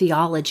 like the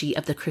theology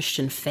of the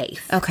Christian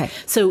faith. Okay.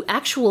 So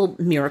actual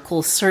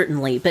miracles,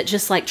 certainly, but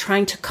just like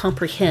trying to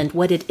comprehend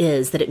what it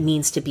is that it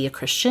means to be a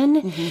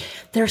Christian. Mm-hmm.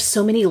 There's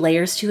so many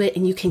layers to it,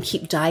 and you can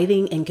keep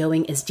diving and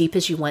going as deep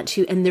as you want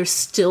to, and there's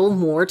still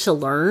more to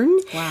learn.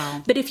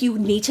 Wow. But if you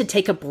need to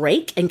take a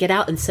break and get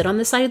out and sit on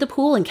the side of the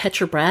pool and catch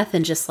your breath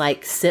and just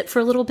like sit for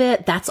a little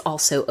bit, that's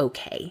also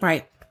okay.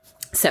 Right.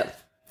 So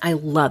I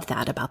love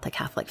that about the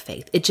Catholic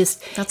faith. It just,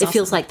 That's it awesome.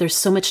 feels like there's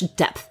so much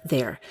depth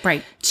there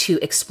Right. to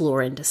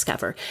explore and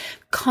discover.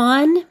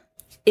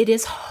 It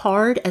is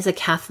hard as a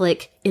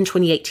Catholic in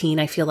 2018,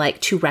 I feel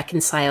like, to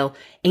reconcile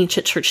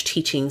ancient church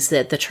teachings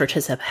that the church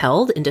has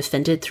upheld and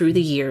defended through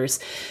the years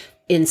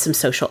in some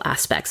social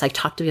aspects. I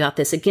talked about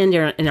this again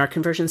in our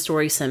conversion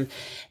story, some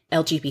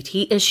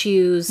LGBT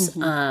issues,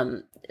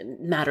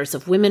 matters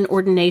of women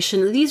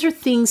ordination. These are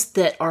things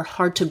that are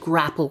hard to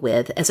grapple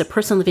with as a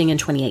person living in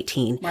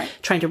 2018,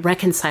 trying to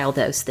reconcile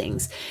those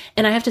things.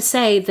 And I have to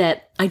say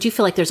that I do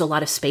feel like there's a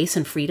lot of space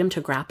and freedom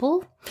to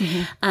grapple.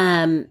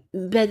 But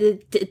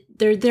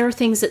there are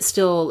things that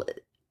still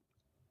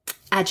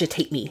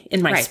agitate me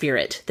in my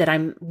spirit that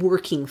I'm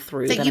working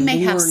through. That you may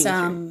have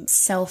some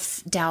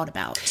self-doubt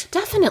about.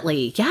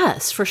 Definitely.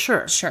 Yes, for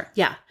sure. Sure.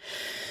 Yeah.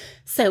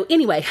 So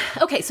anyway,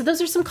 okay, so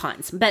those are some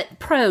cons. But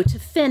pro, to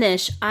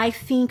finish, I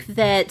think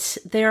that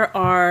there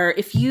are,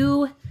 if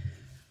you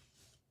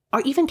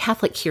are even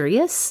Catholic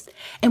curious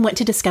and want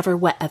to discover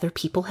what other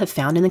people have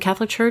found in the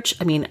Catholic Church,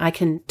 I mean, I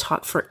can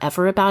talk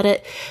forever about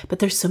it, but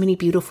there's so many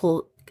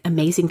beautiful,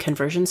 amazing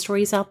conversion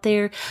stories out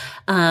there.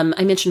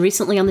 I mentioned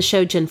recently on the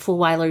show, Jen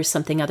Fulweiler's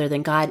Something Other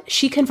Than God.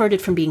 She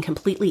converted from being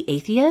completely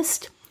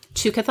atheist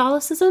to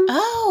Catholicism.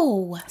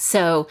 Oh.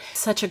 So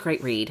such a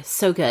great read.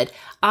 So good.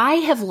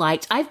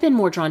 I've been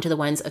more drawn to the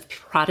ones of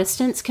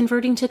Protestants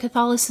converting to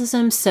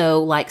Catholicism.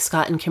 So like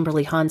Scott and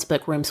Kimberly Hahn's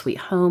book, Rome Sweet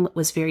Home,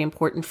 was very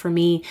important for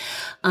me.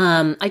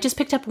 I just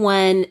picked up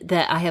one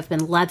that I have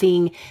been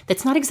loving.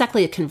 That's not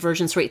exactly a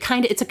conversion story.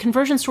 It's a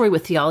conversion story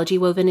with theology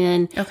woven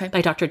in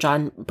by Dr.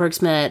 John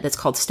Bergsma. That's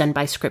called Stunned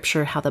by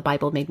Scripture, How the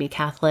Bible Made Me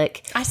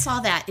Catholic. I saw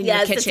that in your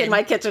kitchen. Yes, it's in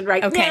my kitchen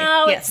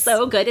now. Yes. It's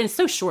so good. And it's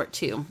so short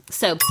too.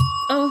 So,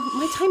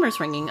 my timer's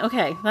ringing.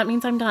 Okay. That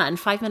means I'm done.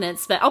 5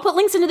 minutes. But I'll put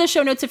links into the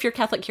show notes if you're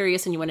Catholic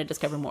curious and you want to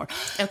discover more.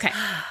 Okay.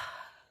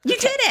 You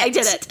did it. I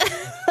did it.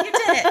 You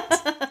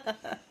did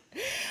it.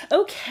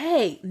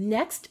 Okay.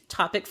 Next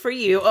topic for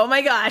you. Oh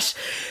my gosh.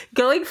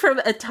 Going from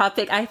a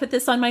topic, I put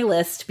this on my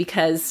list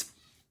because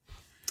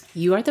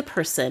you are the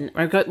person,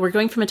 we're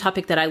going from a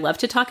topic that I love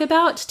to talk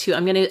about to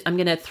I'm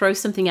going to throw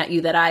something at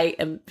you that I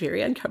am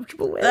very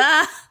uncomfortable with.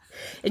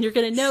 And you're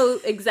going to know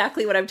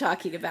exactly what I'm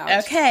talking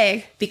about.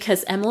 Okay.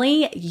 Because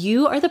Emily,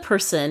 you are the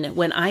person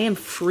when I am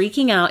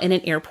freaking out in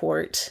an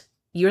airport,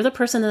 you're the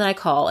person that I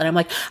call and I'm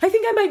like, I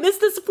think I might miss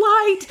this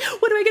flight.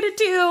 What am I going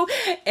to do?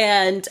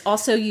 And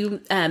also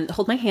you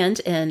hold my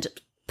hand and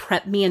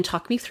prep me and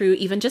talk me through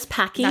even just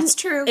packing. That's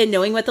true. And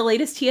knowing what the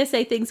latest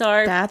TSA things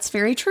are. That's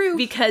very true.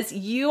 Because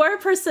you are a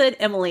person,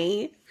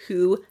 Emily,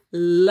 who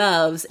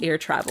loves air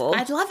travel.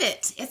 I love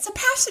it. It's a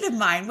passion of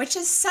mine, which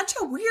is such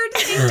a weird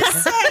thing to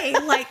say.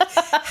 Like,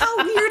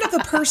 how weird of a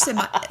person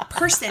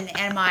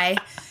am I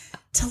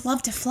to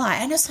love to fly?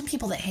 I know some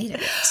people that hate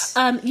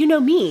it. You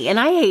know me, and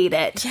I hate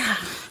it. Yeah.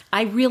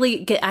 I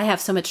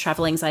have so much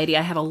travel anxiety.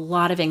 I have a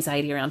lot of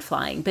anxiety around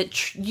flying,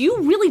 but you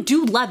really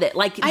do love it.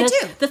 Like I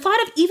do. The thought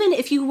of even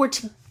if you were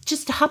to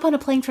just hop on a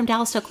plane from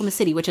Dallas to Oklahoma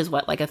City, which is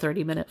what, like a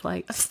 30-minute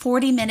flight?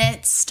 40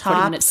 minutes tops.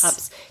 40 minutes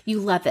tops. You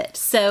love it.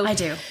 So I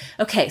do.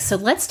 Okay, so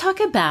let's talk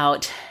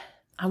about,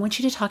 I want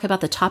you to talk about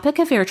the topic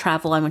of air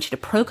travel. I want you to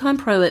pro-con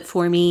pro it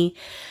for me.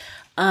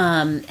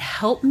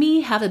 Help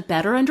me have a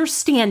better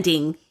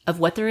understanding of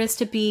what there is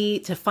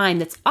to find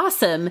that's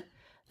awesome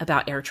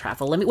about air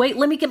travel. Let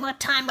me get my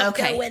timer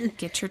going.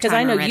 Get your timer because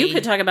I know ready. you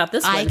could talk about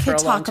this one I for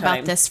could a long talk time.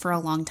 about this for a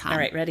long time. All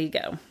right, ready,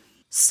 go.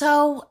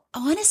 So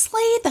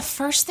honestly, the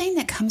first thing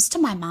that comes to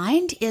my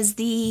mind is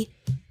the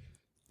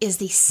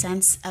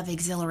sense of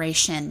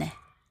exhilaration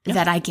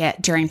that I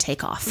get during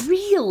takeoff.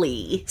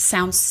 Really?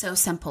 Sounds so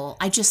simple.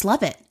 I just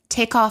love it.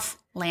 Takeoff,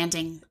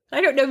 landing.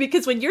 I don't know,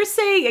 because when you're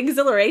saying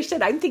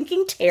exhilaration, I'm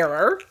thinking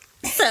terror.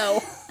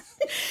 So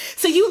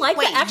So you like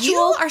Wait, the actual... you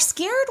are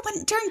scared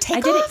during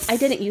takeoff? I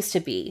didn't used to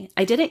be.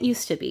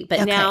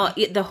 But now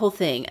the whole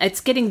thing,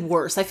 it's getting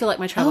worse. I feel like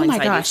my travel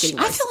anxiety is getting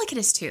worse. I feel like it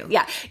is too.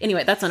 Yeah.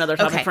 Anyway, that's another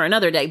topic for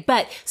another day.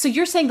 But so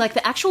you're saying like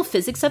the actual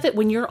physics of it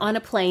when you're on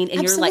a plane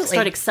and you're like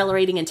start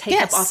accelerating and take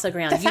up off the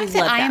ground. The fact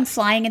that I am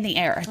flying in the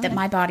air, that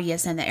my body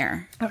is in the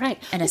air. All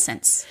right. In a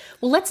sense.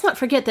 Well, let's not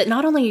forget that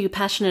not only are you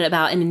passionate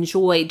about and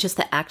enjoy just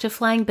the act of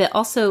flying, but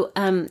also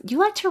you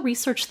like to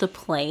research the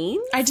plane.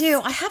 I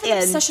do. I have an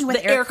obsession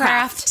with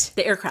aircraft.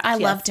 The aircraft. I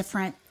love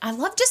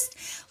just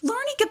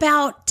learning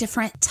about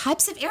different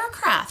types of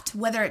aircraft,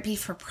 whether it be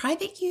for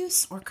private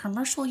use or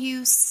commercial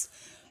use.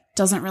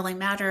 Doesn't really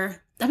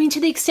matter. I mean, to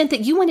the extent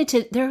that you wanted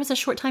to, there was a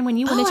short time when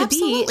you wanted to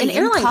be an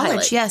airline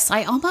pilot. Yes,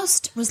 I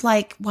almost was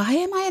like, why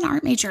am I an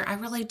art major? I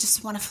really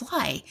just want to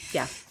fly.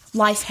 Yeah.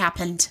 Life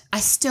happened. I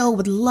still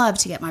would love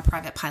to get my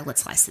private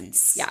pilot's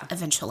license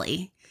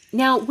eventually.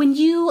 Now, when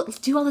you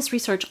do all this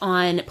research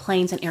on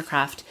planes and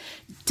aircraft,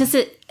 does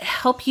it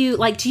help you,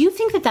 like, do you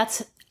think that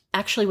that's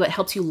actually what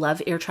helps you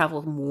love air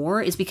travel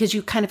more is because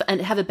you kind of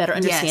have a better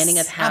understanding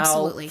of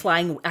how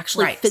flying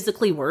actually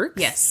physically works?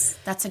 Yes,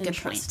 that's a good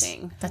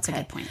point. That's a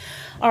good point.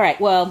 All right,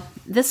 well,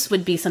 this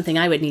would be something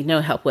I would need no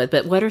help with,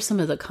 but what are some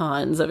of the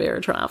cons of air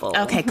travel?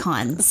 Okay,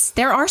 cons.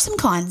 There are some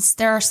cons.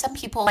 There are some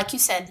people, like you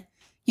said,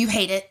 you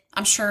hate it.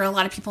 I'm sure a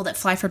lot of people that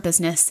fly for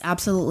business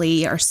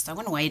absolutely are so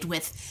annoyed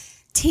with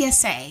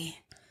TSA.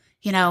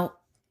 You know,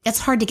 it's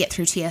hard to get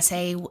through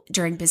TSA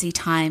during busy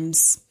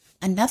times.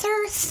 Another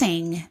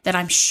thing that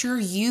I'm sure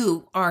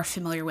you are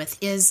familiar with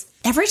is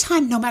every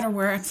time, no matter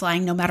where I'm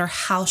flying, no matter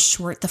how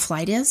short the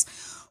flight is,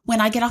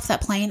 when I get off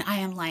that plane, I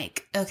am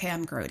like, okay,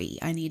 I'm grody.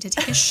 I need to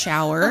take a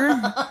shower.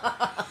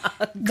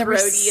 The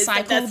grody is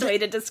the best way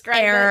to describe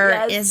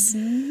air is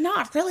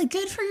not really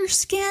good for your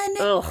skin.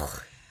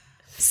 Ugh.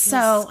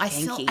 So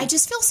I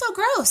just feel so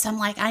gross. I'm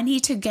like, I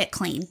need to get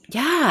clean.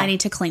 Yeah. I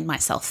need to clean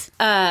myself.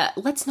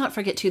 Let's not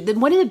forget too,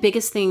 one of the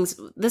biggest things,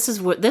 this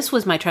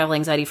was my travel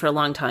anxiety for a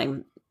long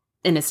time,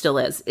 and it still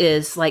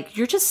is like,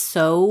 you're just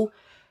so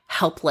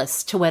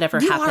helpless to whatever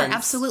happens. You are,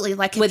 absolutely.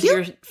 Like with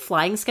your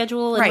flying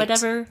schedule and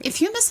whatever.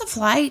 If you miss a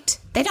flight,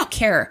 they don't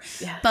care.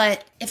 Yeah.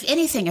 But if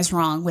anything is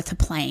wrong with the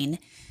plane,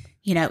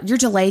 you know, your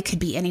delay could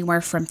be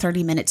anywhere from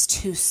 30 minutes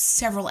to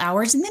several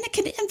hours, and then it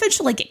could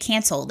eventually get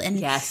canceled.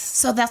 And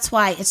so that's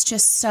why it's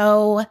just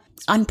so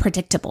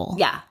unpredictable.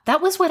 Yeah.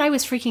 That was what I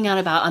was freaking out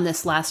about on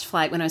this last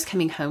flight when I was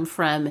coming home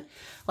from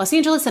Los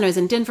Angeles and I was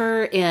in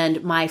Denver,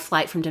 and my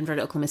flight from Denver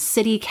to Oklahoma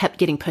City kept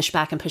getting pushed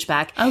back and pushed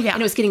back. Oh, yeah.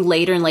 And it was getting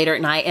later and later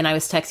at night, and I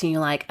was texting you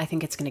like, I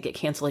think it's going to get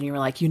canceled. And you were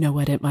like, you know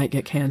what? It might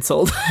get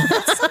canceled.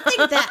 That's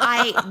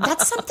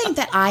something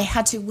that I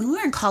had to, when we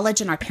were in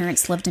college and our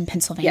parents lived in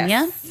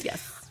Pennsylvania.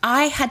 Yes.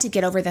 I had to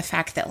get over the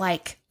fact that,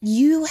 like,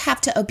 you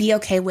have to be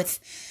okay with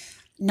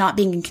not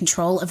being in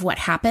control of what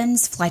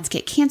happens. Flights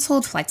get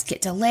canceled, flights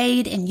get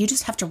delayed, and you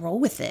just have to roll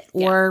with it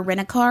or rent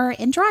a car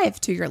and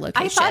drive to your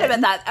location. I thought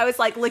about that. I was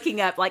like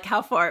looking up like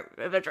how far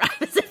of a drive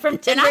is it from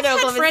Denver to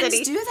Oklahoma City. And I've had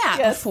friends do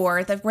that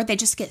before, where they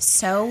just get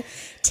so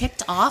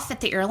ticked off at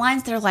the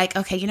airlines. They're like,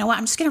 okay, you know what?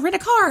 I'm just going to rent a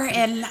car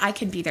and I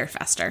can be there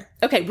faster.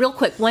 Okay, real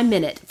quick, 1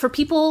 minute. For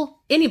people,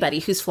 anybody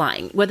who's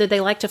flying, whether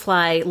they like to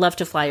fly, love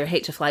to fly, or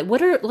hate to fly,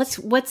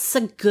 what's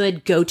a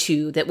good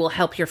go-to that will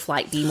help your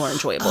flight be more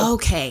enjoyable?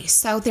 Okay,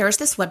 so there's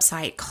this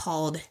website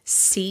called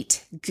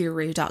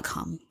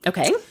SeatGuru.com.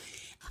 Okay.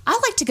 I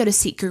like to go to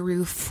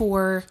SeatGuru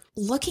for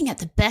looking at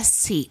the best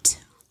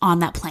seat on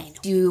that plane.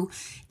 You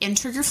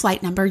enter your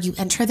flight number, you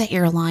enter the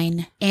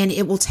airline, and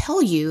it will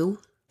tell you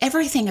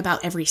everything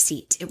about every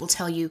seat. It will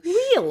tell you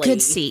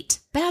good seat,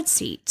 bad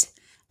seat,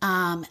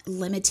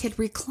 limited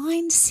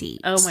reclined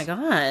seat. Oh my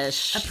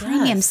gosh. A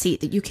premium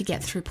seat that you could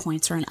get through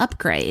points or an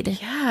upgrade.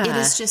 Yeah. It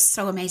is just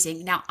so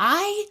amazing. Now,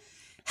 I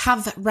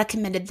have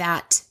recommended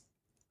that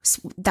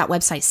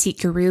website,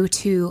 Seat Guru,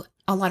 to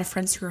a lot of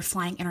friends who are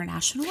flying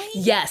internationally.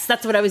 Yes,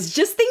 that's what I was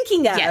just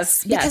thinking of.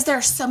 Yes, because there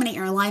are so many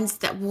airlines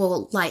that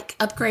will like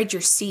upgrade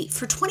your seat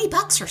for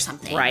 $20 or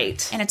something.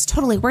 Right. And it's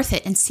totally worth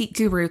it. And Seat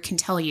Guru can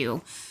tell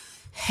you,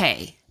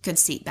 hey, good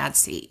seat, bad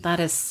seat.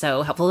 That is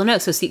so helpful to know.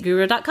 So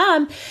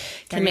SeatGuru.com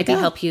can maybe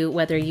help you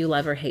whether you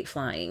love or hate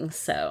flying.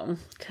 So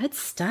good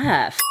stuff.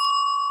 Yes.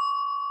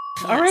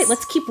 All right,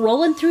 let's keep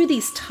rolling through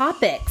these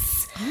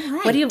topics. All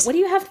right. What do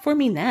you have for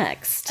me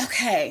next?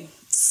 Okay.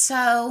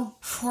 So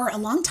for a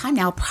long time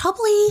now,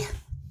 probably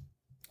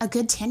a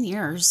good 10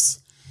 years,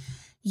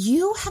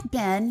 you have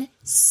been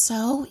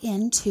so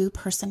into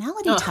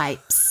personality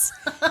types.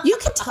 You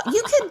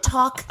could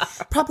talk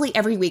probably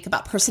every week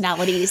about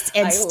personalities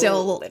and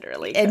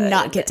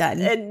not get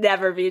done. And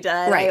never be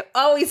done. Right. I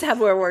always have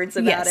more words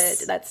about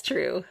it. That's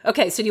true.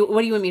 Okay, so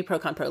what do you want me to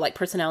pro, like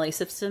personality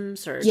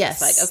systems or yes.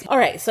 Just like, okay. All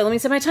right, so let me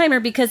set my timer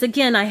because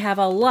again, I have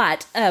a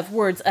lot of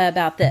words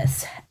about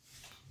this.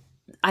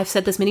 I've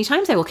said this many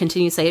times. I will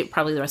continue to say it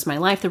probably the rest of my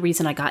life. The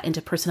reason I got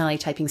into personality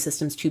typing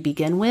systems to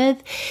begin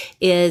with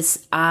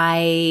is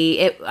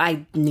I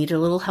needed a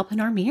little help in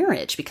our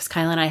marriage because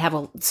Kyla and I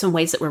have some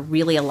ways that we're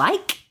really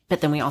alike, but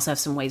then we also have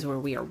some ways where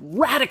we are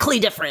radically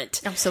different.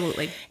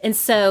 Absolutely. And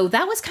so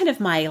that was kind of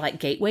my like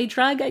gateway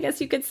drug, I guess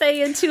you could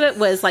say, into it,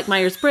 was like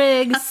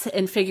Myers-Briggs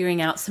and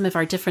figuring out some of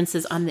our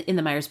differences in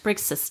the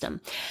Myers-Briggs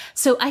system.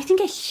 So I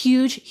think a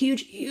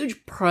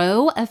huge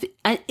pro of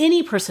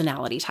any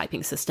personality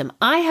typing system.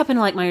 I happen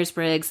to like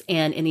Myers-Briggs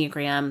and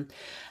Enneagram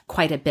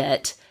quite a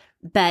bit.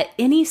 But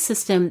any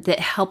system that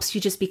helps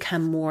you just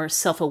become more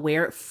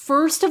self-aware,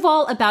 first of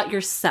all, about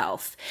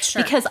yourself.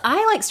 Sure. Because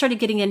I like started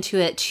getting into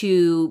it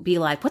to be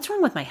like, what's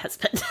wrong with my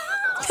husband?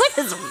 What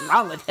is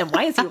wrong with him?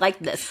 Why is he like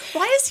this?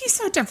 Why is he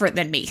so different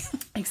than me?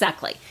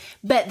 Exactly.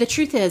 But the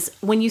truth is,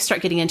 when you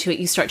start getting into it,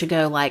 you start to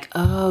go like,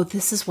 oh,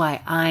 this is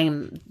why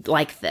I'm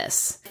like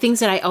this. Things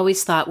that I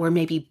always thought were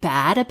maybe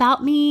bad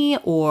about me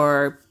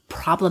or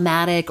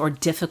problematic or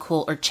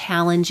difficult or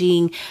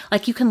challenging.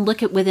 Like you can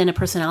look at within a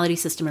personality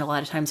system at a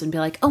lot of times and be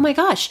like, oh my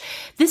gosh,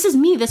 this is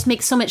me. This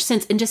makes so much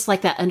sense. And just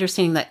like that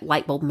understanding, that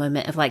light bulb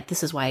moment of like,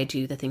 this is why I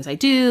do the things I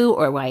do,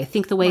 or why I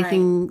think the way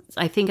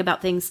I think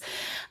about things,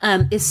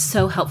 is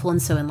so helpful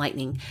and so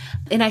enlightening.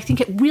 And I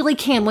think it really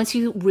can, once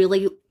you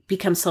really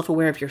become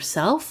self-aware of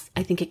yourself,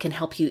 I think it can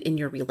help you in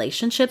your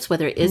relationships,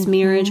 whether it is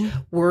marriage,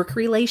 work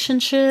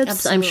relationships.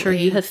 Absolutely. I'm sure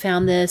you have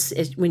found this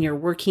when you're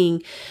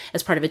working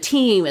as part of a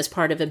team, as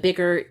part of a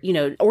bigger,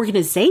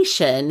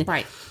 organization.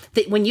 Right.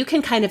 That when you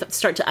can kind of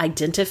start to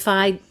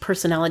identify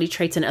personality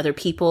traits in other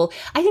people,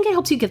 I think it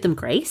helps you give them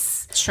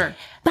grace. Sure.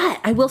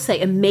 But I will say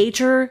a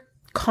major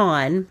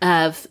con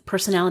of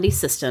personality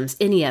systems,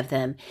 any of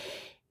them,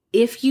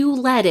 if you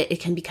let it,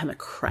 it can become a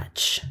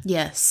crutch.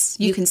 Yes.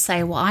 You can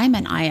say, well, I'm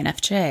an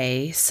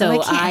INFJ,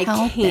 so I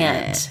can't help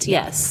it.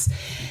 Yes.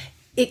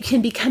 It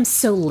can become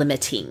so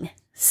limiting.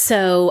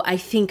 So I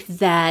think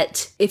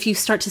that if you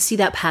start to see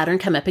that pattern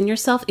come up in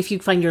yourself, if you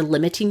find you're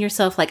limiting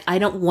yourself, like, I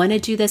don't want to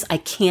do this, I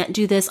can't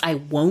do this, I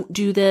won't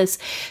do this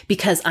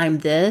because I'm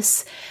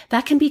this,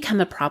 that can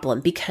become a problem.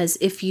 Because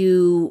if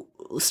you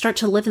start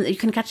to live in, you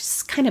can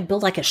just kind of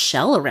build like a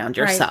shell around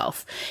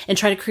yourself and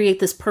try to create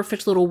this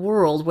perfect little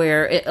world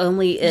where it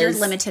only is. You're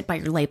limited by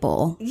your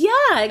label.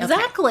 Yeah,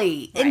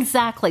 exactly. Okay. Right.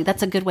 Exactly.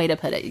 That's a good way to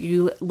put it.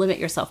 You limit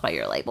yourself by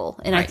your label.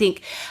 And I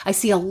think I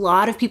see a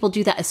lot of people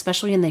do that,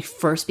 especially when they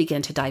first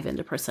begin to dive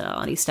into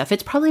personality stuff.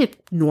 It's probably a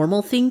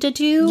normal thing to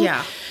do.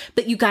 Yeah.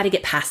 But you got to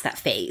get past that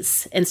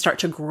phase and start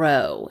to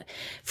grow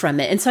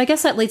from it. And so I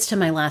guess that leads to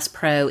my last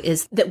pro,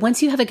 is that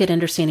once you have a good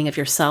understanding of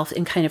yourself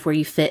and kind of where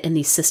you fit in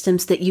these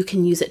systems, that you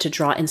can use it to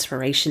draw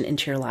inspiration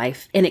into your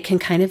life. And it can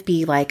kind of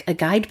be like a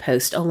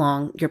guidepost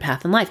along your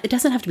path in life. It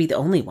doesn't have to be the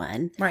only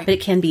one, right, but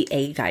it can be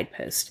a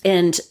guidepost.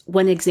 And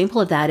one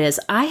example of that is,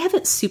 I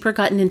haven't super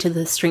gotten into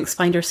the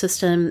StrengthsFinder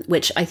system,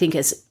 which I think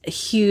is a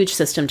huge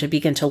system to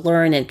begin to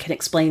learn and can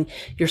explain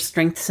your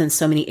strengths in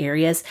so many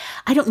areas.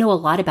 I don't know a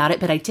lot about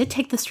it, but I did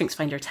take the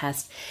StrengthsFinder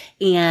test.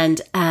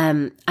 And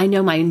I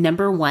know my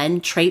number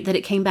one trait that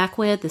it came back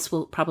with, this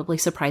will probably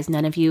surprise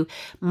none of you,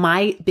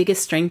 my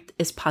biggest strength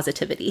is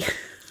positivity.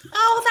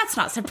 Oh, that's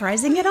not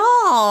surprising at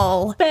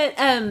all. But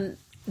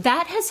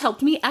that has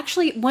helped me.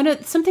 Actually,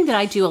 something that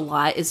I do a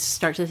lot is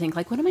start to think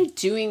like, what am I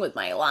doing with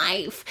my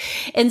life?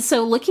 And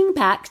so looking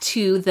back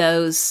to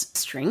those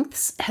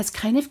strengths has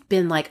kind of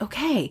been like,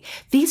 okay,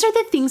 these are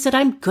the things that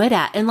I'm good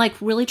at, and like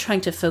really trying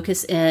to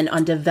focus in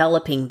on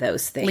developing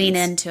those things. Lean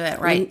into it,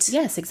 right?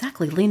 Yes,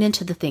 exactly. Lean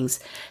into the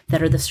things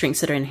that are the strengths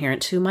that are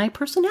inherent to my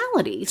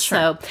personality.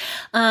 Sure.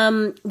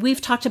 So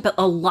we've talked about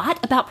a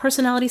lot about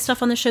personality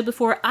stuff on the show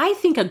before. I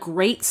think a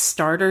great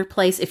starter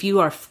place, if you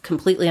are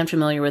completely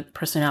unfamiliar with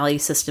personality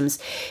systems,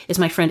 is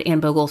my friend Anne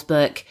Bogle's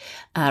book,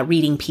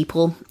 Reading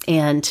People.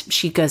 And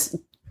she does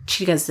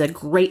a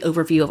great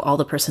overview of all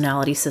the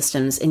personality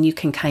systems, and you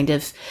can kind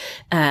of,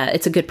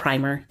 it's a good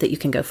primer that you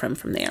can go from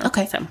there.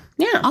 Okay. So,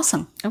 yeah.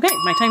 Awesome. Okay.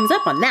 My time's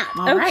up on that.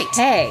 All right.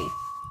 Okay.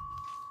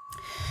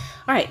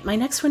 All right. My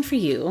next one for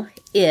you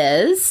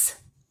is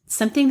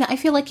something that I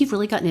feel like you've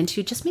really gotten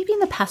into just maybe in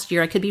the past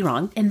year. I could be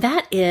wrong. And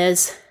that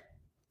is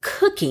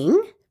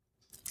cooking.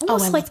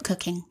 Almost I love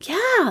cooking.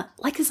 Yeah.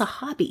 Like as a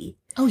hobby.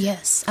 Oh,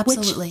 yes,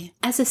 absolutely. Which,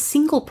 as a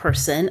single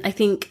person, I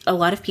think a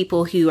lot of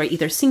people who are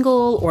either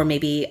single or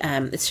maybe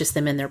it's just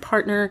them and their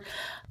partner,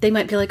 they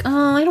might be like,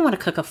 oh, I don't want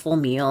to cook a full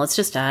meal. It's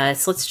just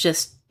us. Let's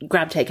just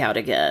grab takeout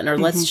again. Or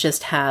let's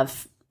just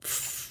have,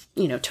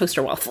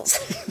 toaster waffles.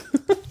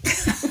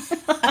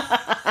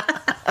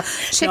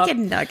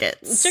 Chicken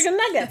nuggets. Chicken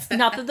nuggets.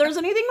 Not that there's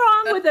anything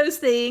wrong with those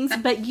things,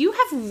 but you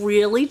have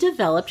really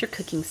developed your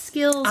cooking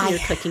skills and your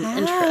cooking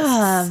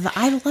interests.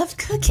 I love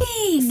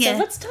cooking. So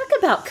let's talk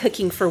about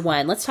cooking for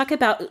one. Let's talk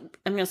about,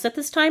 I'm going to set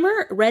this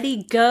timer.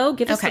 Ready, go.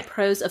 Give us the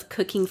pros of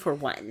cooking for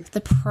one.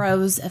 The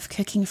pros of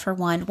cooking for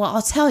one. Well,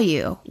 I'll tell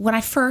you, when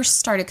I first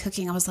started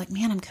cooking, I was like,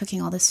 man, I'm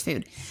cooking all this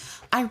food.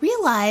 I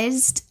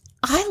realized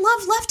I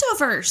love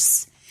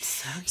leftovers.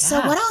 So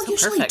what I'll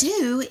usually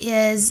do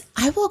is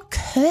I will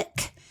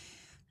cook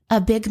a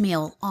big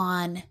meal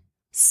on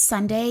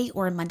Sunday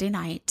or Monday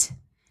night,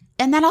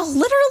 and then I'll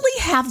literally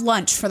have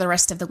lunch for the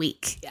rest of the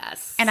week.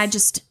 Yes. And I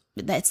just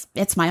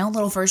it's my own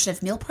little version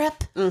of meal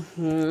prep.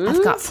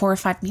 I've got 4 or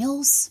 5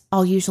 meals.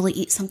 I'll usually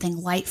eat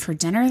something light for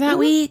dinner that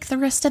week, the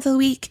rest of the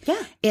week.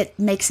 Yeah. It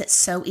makes it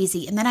so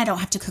easy. And then I don't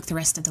have to cook the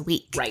rest of the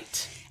week.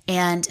 Right.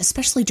 And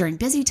especially during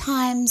busy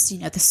times,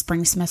 the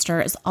spring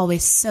semester is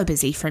always so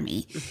busy for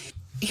me.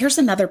 Here's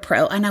another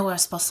pro. I know I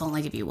was supposed to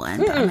only give you one,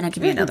 but I'm going to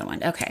give you another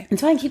one. Okay.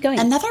 It's fine. Keep going.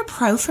 Another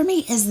pro for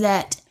me is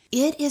that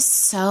it is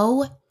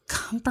so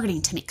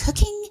comforting to me.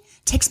 Cooking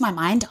takes my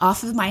mind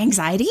off of my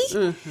anxiety,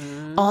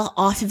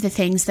 off of the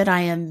things that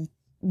I am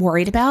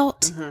worried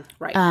about.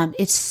 Right.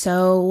 It's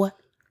so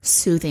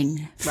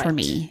soothing for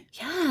me.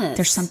 Yes.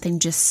 There's something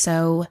just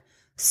so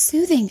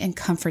soothing and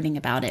comforting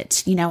about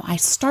it. I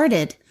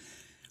started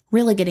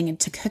really getting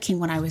into cooking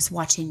when I was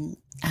watching,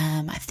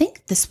 I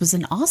think this was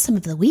an Awesome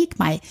of the Week,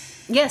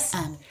 Yes.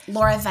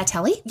 Laura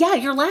Vitelli. Yeah,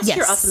 your last year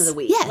Yes. Awesome of the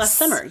Week. Yes. Last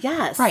summer.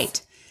 Yes.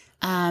 Right.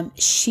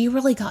 She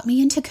really got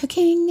me into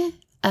cooking.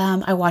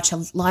 I watch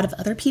a lot of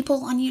other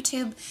people on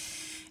YouTube,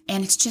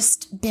 and it's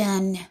just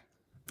been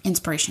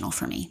inspirational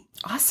for me.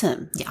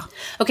 Awesome. Yeah.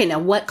 Okay, now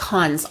what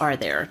cons are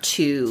there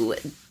to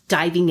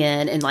diving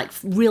in and like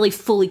really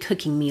fully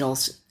cooking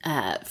meals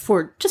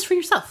for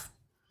yourself?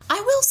 I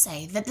will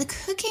say that the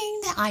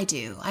cooking that I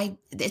do,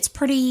 it's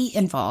pretty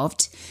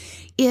involved,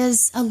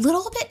 is a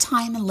little bit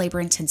time and labor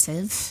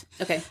intensive.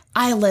 Okay.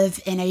 I live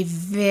in a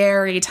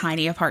very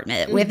tiny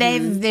apartment with a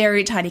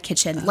very tiny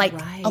kitchen.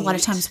 A lot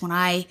of times when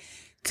I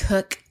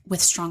cook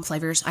with strong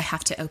flavors, I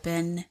have to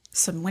open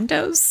some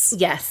windows.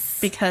 Yes.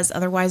 Because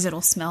otherwise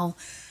it'll smell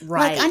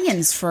like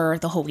onions for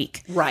the whole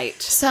week. Right.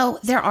 So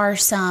there are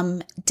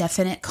some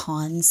definite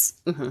cons.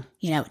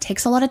 It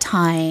takes a lot of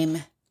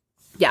time.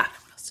 Yeah.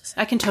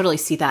 I can totally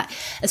see that,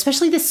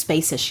 especially the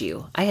space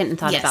issue. I hadn't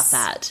thought about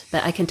that,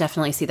 but I can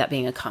definitely see that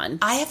being a con.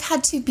 I have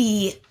had to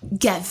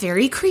get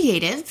very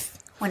creative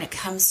when it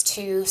comes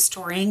to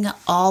storing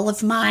all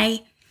of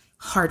my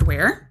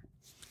hardware.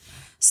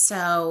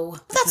 So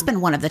that's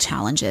been one of the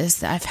challenges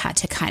that I've had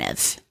to kind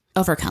of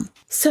overcome.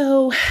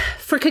 So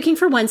for cooking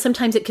for one,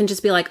 sometimes it can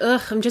just be like,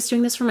 ugh, I'm just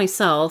doing this for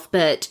myself.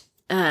 But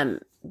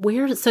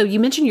so you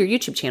mentioned your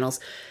YouTube channels.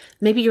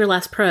 Maybe your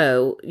last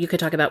pro, you could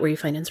talk about where you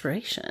find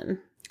inspiration.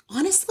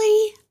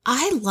 Honestly,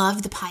 I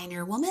love the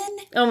Pioneer Woman.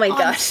 Oh my on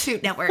gosh.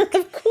 Food Network.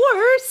 Of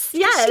course.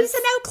 Yes. She's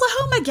an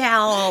Oklahoma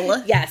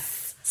gal.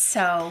 Yes.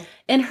 So,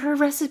 and her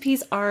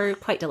recipes are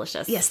quite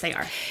delicious. Yes, they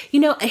are.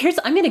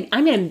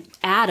 I'm gonna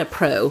add a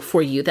pro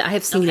for you that I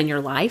have seen in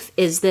your life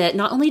is that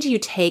not only do you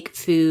take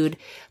food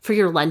for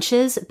your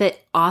lunches, but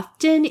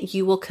often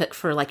you will cook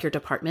for like your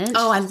department.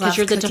 Oh, I love because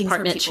you're the cooking for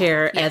department people.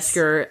 chair Yes. as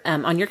your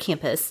on your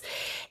campus,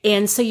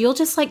 and so you'll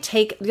just like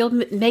you'll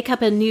make up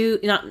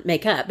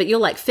but you'll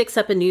like fix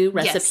up a new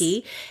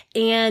recipe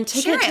and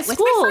take Share it to it with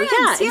school. my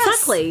friends. Yeah, Yes.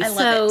 exactly. I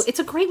love it. It's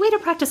a great way to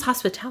practice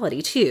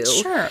hospitality too.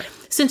 Sure.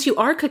 Since you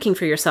are cooking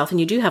for yourself and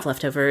you do have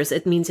leftovers,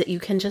 it means that you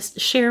can just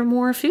share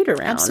more food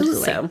around.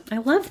 Absolutely. So I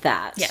love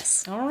that.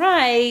 Yes. All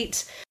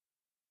right.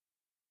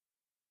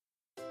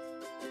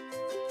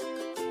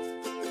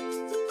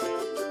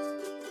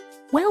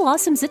 Well,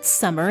 Awesomes, it's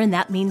summer, and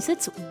that means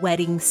it's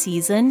wedding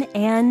season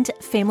and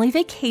family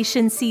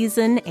vacation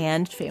season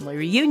and family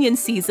reunion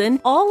season.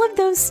 All of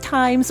those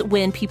times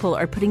when people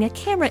are putting a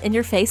camera in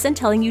your face and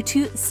telling you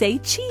to say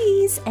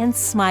cheese and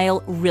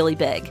smile really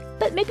big.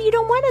 But maybe you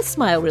don't want to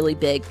smile really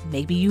big.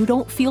 Maybe you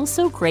don't feel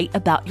so great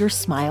about your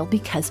smile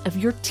because of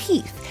your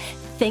teeth.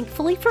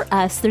 Thankfully for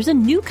us, there's a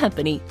new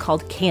company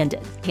called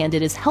Candid.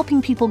 Candid is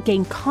helping people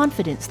gain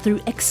confidence through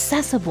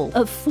accessible,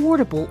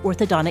 affordable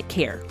orthodontic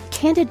care.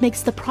 Candid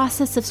makes the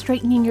process of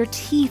straightening your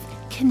teeth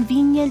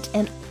convenient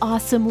and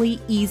awesomely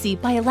easy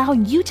by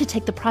allowing you to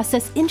take the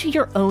process into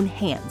your own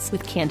hands.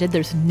 With Candid,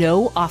 there's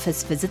no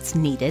office visits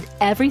needed.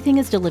 Everything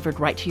is delivered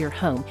right to your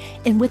home.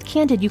 And with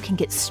Candid, you can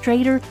get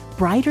straighter,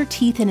 brighter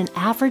teeth in an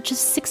average of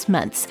 6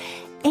 months.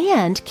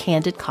 And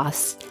Candid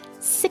costs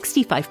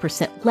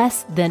 65%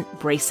 less than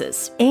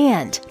braces.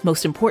 And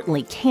most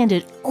importantly,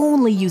 Candid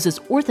only uses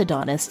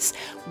orthodontists,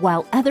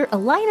 while other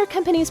aligner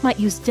companies might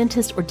use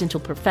dentists or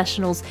dental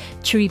professionals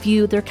to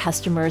review their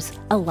customers'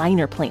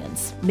 aligner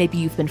plans. Maybe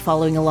you've been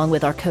following along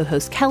with our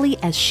co-host Kelly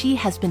as she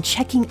has been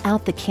checking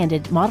out the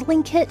Candid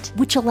modeling kit,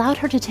 which allowed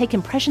her to take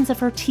impressions of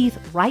her teeth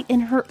right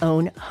in her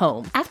own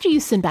home. After you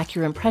send back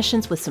your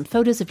impressions with some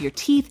photos of your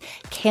teeth,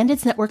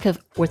 Candid's network of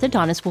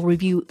orthodontists will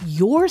review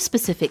your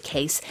specific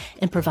case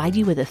and provide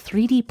you with a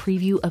 3D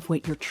preview of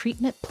what your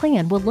treatment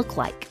plan will look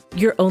like.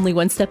 You're only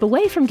one step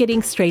away from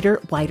getting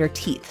straighter, whiter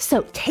teeth.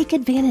 So take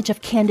advantage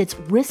of Candid's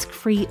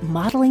risk-free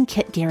modeling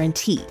kit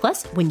guarantee.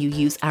 Plus, when you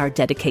use our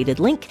dedicated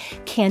link,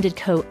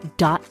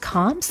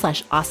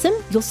 candidco.com/awesome,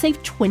 you'll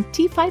save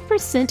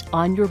 25%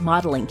 on your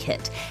modeling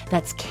kit.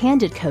 That's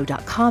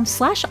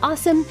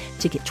candidco.com/awesome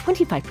to get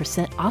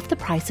 25% off the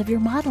price of your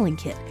modeling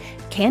kit.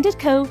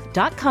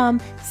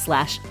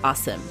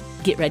 candidco.com/awesome.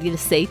 Get ready to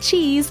say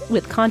cheese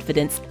with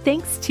confidence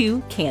thanks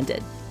to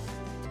Candid.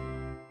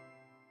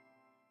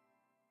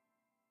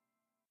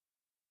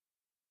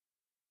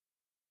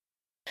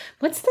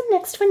 What's the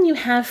next one you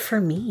have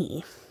for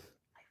me?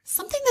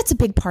 Something that's a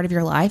big part of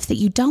your life that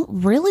you don't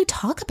really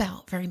talk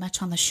about very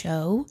much on the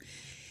show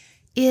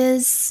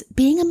is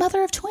being a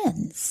mother of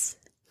twins.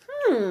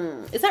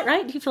 Is that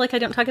right? Do you feel like I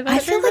don't talk about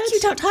it very much? I feel like you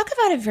don't talk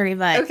about it very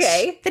much.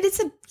 Okay. But it's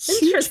a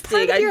huge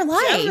part of your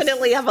life. I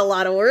definitely have a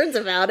lot of words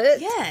about it.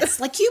 Yes.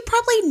 Like you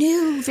probably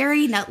knew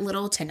very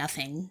little to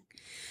nothing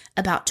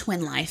about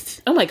twin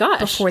life. Oh my gosh.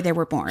 Before they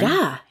were born.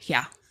 Yeah.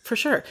 Yeah. For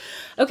sure.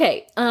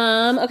 Okay.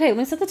 Okay. Let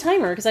me set the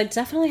timer because I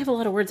definitely have a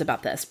lot of words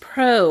about this.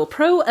 Pro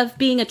of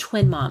being a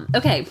twin mom.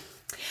 Okay.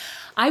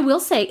 I will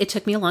say it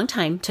took me a long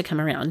time to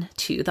come around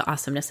to the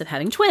awesomeness of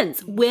having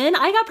twins. When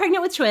I got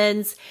pregnant with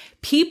twins,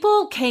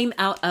 people came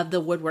out of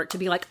the woodwork to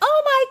be like,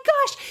 oh my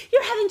gosh,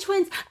 you're having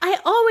twins. I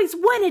always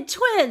wanted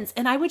twins.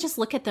 And I would just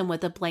look at them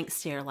with a blank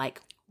stare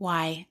like,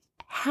 why?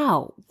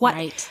 How? What?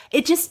 Right.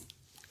 It just,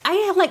 I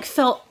have like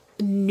felt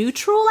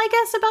neutral, I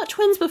guess, about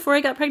twins before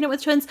I got pregnant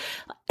with twins.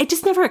 It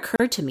just never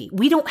occurred to me.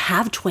 We don't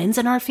have twins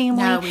in our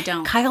family. No, we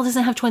don't. Kyle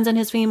doesn't have twins in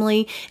his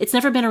family. It's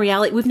never been a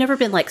reality. We've never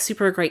been like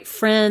super great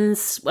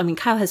friends. I mean,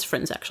 Kyle has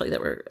friends actually that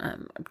were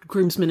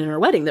groomsmen in our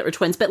wedding that were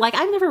twins, but like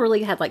I've never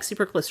really had like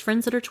super close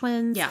friends that are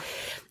twins. Yeah.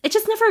 It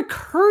just never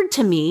occurred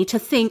to me to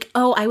think,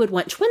 oh, I would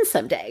want twins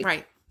someday.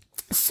 Right.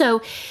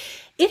 So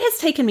it has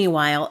taken me a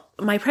while.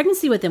 My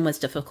pregnancy with them was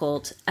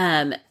difficult.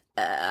 I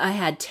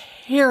had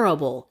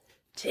terrible,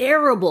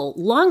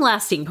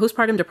 long-lasting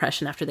postpartum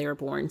depression after they were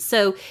born.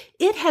 So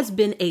it has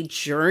been a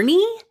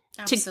journey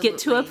to get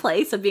to a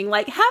place of being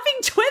like, having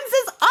twins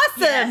is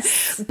awesome.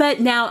 Yes. But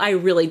now I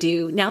really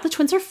do. Now the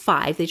twins are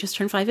 5. They just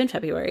turned 5 in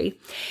February.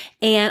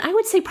 And I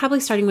would say probably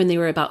starting when they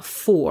were about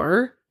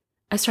 4,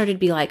 I started to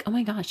be like, oh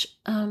my gosh,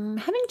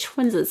 having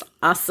twins is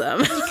awesome.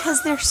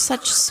 Because they're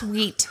such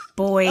sweet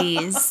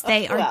boys.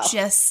 They are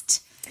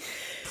just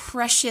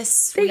precious,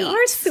 sweet, they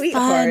are sweet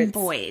fun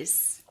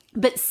boys.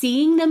 But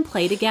seeing them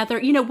play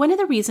together, you know, one of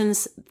the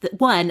reasons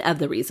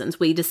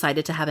we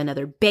decided to have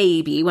another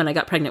baby when I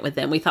got pregnant with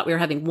them, we thought we were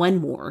having one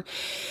more,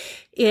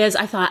 is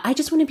I thought, I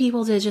just want to be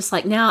able to just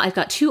like, now I've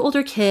got 2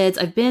 older kids.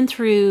 I've been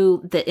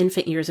through the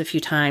infant years a few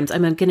times.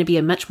 I'm going to be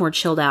a much more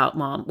chilled out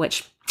mom,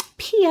 which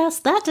P.S.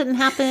 that didn't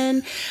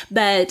happen.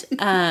 But,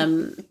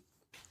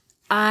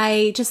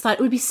 I just thought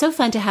it would be so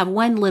fun to have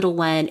one little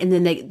one, and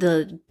then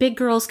the big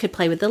girls could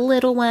play with the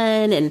little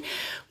one, and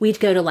we'd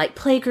go to like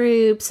play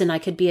groups, and I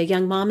could be a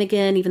young mom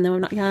again, even though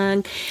I'm not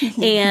young.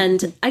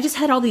 And I just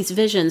had all these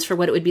visions for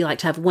what it would be like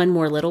to have one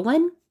more little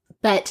one.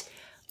 But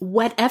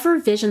whatever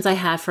visions I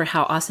have for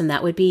how awesome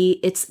that would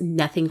be, it's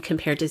nothing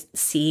compared to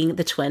seeing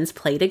the twins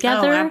play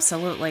together. Oh,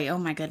 absolutely. Oh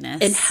my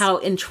goodness. And how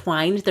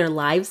entwined their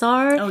lives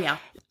are. Oh yeah.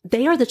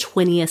 They are the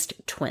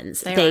twinniest twins.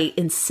 They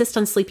insist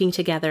on sleeping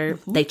together.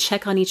 Mm-hmm. They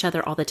check on each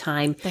other all the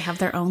time. They have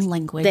their own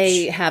language.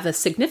 They have a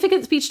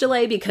significant speech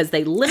delay because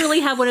they literally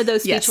have one of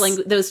those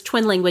those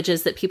twin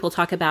languages that people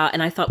talk about.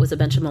 And I thought was a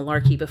bunch of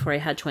malarkey before I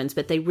had twins,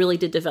 but they really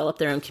did develop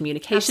their own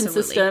communication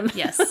system.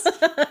 Yes.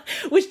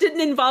 Which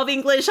didn't involve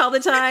English all the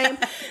time.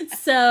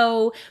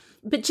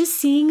 But just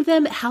seeing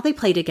them, how they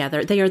play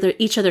together, they are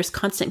each other's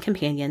constant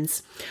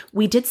companions.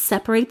 We did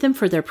separate them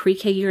for their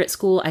pre-K year at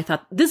school. I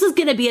thought, this is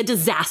going to be a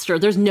disaster.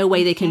 There's no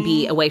way they can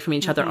be away from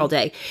each other all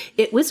day.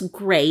 It was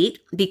great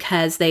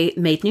because they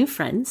made new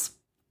friends.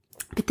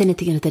 But then at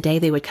the end of the day,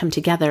 they would come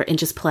together and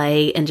just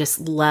play and just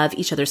love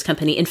each other's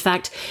company. In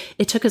fact,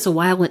 it took us a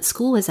while when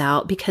school was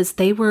out because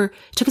it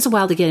took us a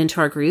while to get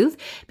into our groove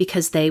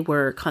because they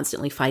were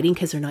constantly fighting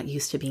because they're not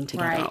used to being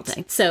together all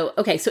day. So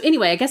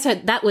anyway, I guess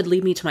that would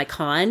lead me to my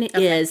con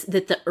is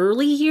that the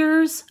early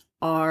years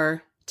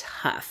are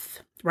tough.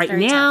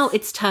 Very now tough.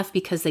 It's tough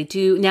because they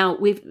do now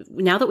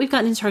that we've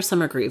gotten into our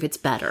summer groove, it's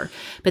better.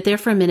 But there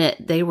for a minute,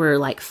 they were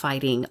like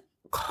fighting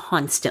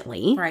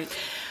constantly. Right.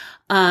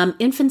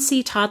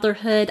 Infancy,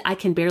 toddlerhood, I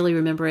can barely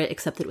remember it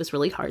except that it was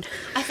really hard.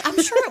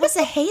 I'm sure it was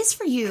a haze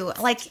for you.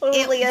 Like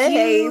totally a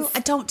haze.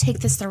 Don't take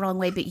this the wrong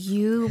way, but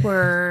you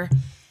were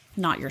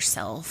not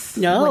yourself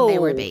when they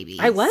were babies.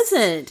 I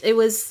wasn't. It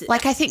was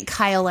like I think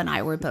Kyle and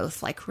I were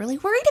both like really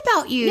worried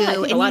about you. Yeah, I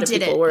think a lot of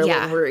people were a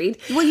little worried.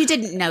 Well, you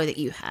didn't know that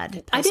you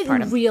had postpartum. I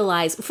didn't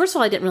realize. First of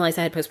all, I didn't realize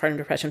I had postpartum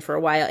depression for a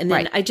while, and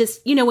then I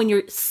just, when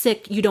you're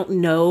sick, you don't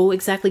know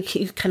exactly.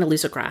 You kind of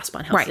lose a grasp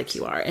on how sick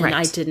you are, and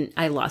I didn't.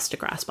 I lost a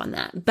grasp on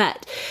that.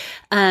 But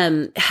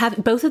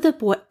have both of the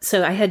boys.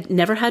 So I had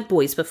never had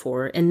boys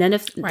before, and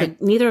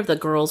neither of the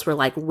girls were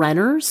like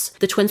runners.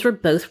 The twins were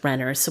both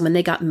runners, so when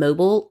they got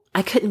mobile,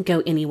 I couldn't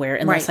go anywhere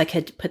unless I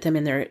could put them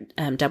in their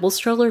double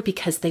stroller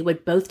because they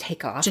would both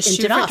take off in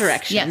different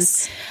directions.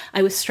 Yes.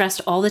 I was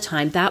stressed all the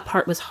time. That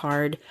part was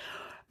hard.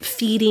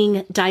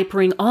 Feeding,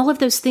 diapering, all of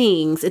those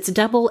things. It's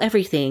double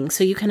everything.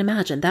 So you can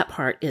imagine that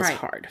part is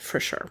hard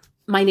for sure.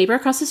 My neighbor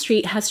across the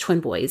street has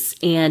twin boys,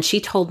 and she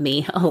told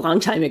me a long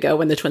time ago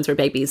when the twins were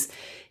babies,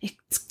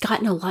 it's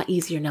gotten a lot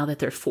easier now that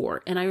they're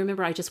 4. And I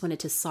remember I just wanted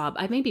to sob.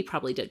 I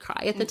probably did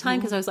cry at the time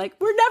because I was like,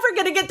 we're never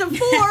going to get to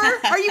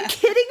 4. Are you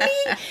kidding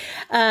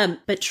me?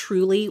 But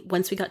truly,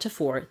 once we got to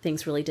 4,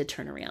 things really did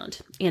turn around.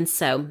 And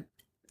so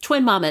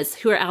twin mamas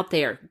who are out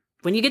there,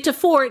 when you get to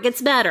 4, it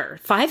gets better.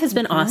 5 has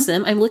been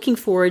awesome. I'm looking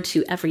forward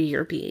to every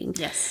year being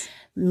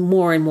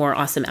more and more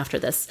awesome after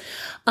this.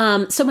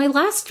 So my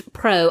last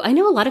pro, I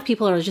know a lot of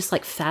people are just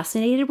like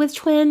fascinated with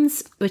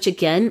twins, which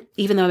again,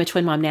 even though I'm a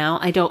twin mom now,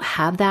 I don't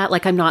have that.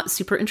 Like I'm not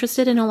super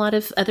interested in a lot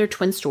of other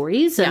twin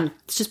stories, and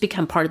it's just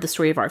become part of the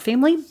story of our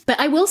family. But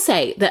I will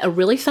say that a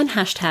really fun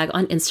hashtag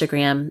on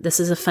Instagram, this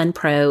is a fun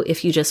pro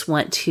if you just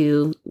want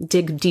to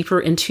dig deeper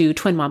into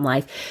twin mom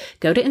life,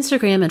 go to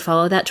Instagram and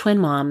follow that twin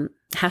mom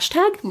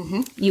hashtag.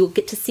 You will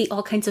get to see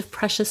all kinds of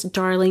precious,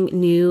 darling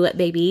new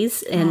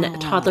babies and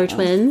toddler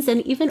twins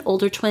and even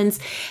older twins.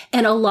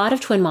 And a lot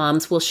of twin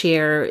moms will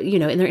share,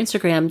 in their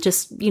Instagram,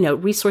 just,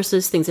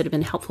 resources, things that have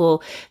been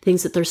helpful,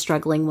 things that they're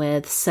struggling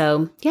with.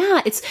 So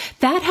yeah,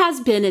 that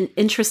has been an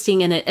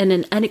interesting and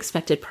an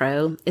unexpected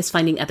pro is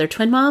finding other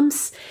twin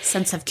moms.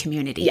 Sense of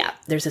community. Yeah,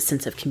 there's a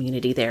sense of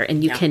community there.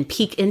 And you can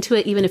peek into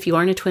it even if you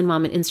aren't a twin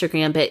mom on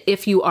Instagram. But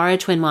if you are a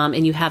twin mom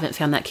and you haven't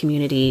found that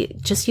community,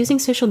 just using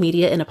social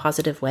media in a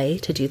positive way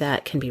to do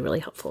that can be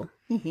really helpful.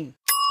 Okay,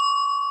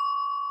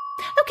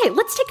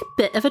 let's take a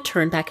bit of a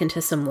turn back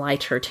into some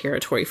lighter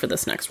territory for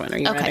this next one. Are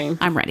you ready?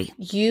 I'm ready.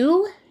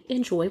 You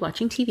enjoy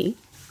watching TV.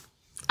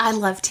 I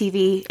love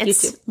TV.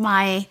 It's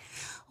my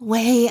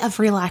way of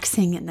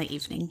relaxing in the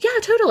evening. Yeah,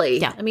 totally.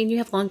 Yeah. I mean, you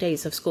have long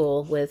days of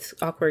school with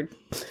awkward,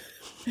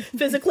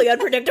 physically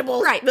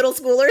unpredictable middle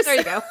schoolers. There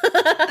you go.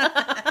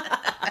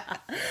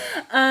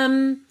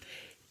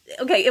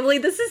 Okay, Emily,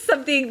 this is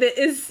something that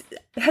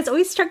has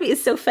always struck me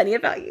as so funny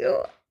about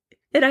you.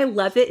 And I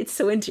love it. It's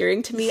so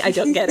endearing to me. I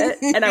don't get it.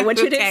 And I want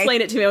you to explain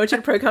it to me. I want you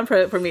to pro-con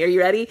pro it for me. Are you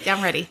ready? Yeah,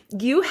 I'm ready.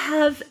 You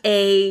have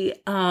a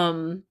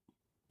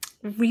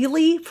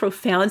really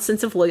profound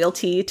sense of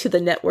loyalty to the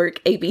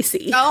network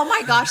ABC. Oh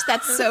my gosh,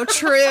 that's so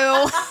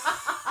true.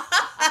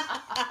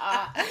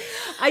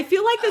 I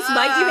feel like this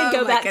might even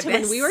go back to when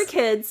goodness. we were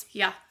kids.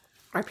 Yeah.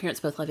 Our parents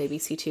both love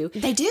ABC too.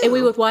 They do. And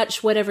we would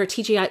watch whatever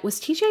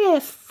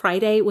TGIF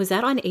Friday. Was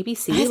that on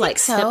ABC? I think like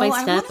so. Step by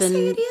I Step wanna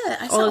say and it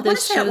is. all of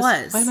those I shows. wanna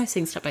say it was. Why am I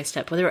saying Step by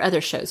Step? Well, there were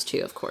other shows too,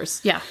 of course.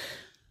 Yeah.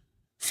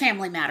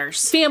 Family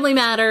Matters. Family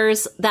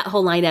Matters, that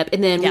whole lineup.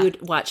 And then we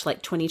would watch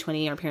like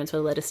 2020. Our parents would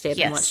let us stay up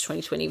and watch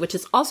 2020, which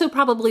is also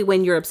probably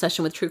when your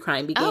obsession with true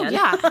crime began. Oh,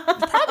 yeah.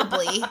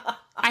 Probably.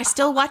 I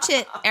still watch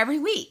it every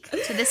week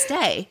to this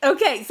day.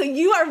 Okay, so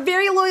you are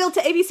very loyal to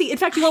ABC. In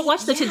fact, you won't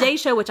watch the Today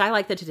Show, which I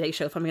like the Today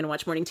Show if I'm going to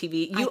watch morning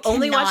TV. You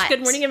only watch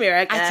Good Morning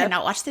America. I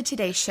cannot watch the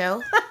Today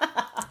Show.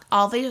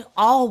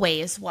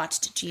 Always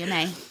watched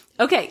GMA.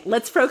 Okay,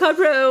 let's pro-con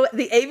pro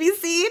the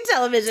ABC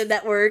television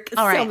network.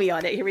 All right. Sell me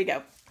on it. Here we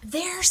go.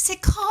 Their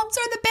sitcoms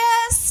are the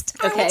best.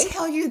 Okay. I will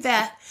tell you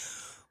that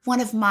one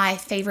of my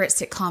favorite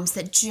sitcoms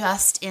that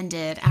just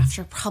ended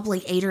after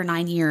probably 8 or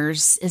 9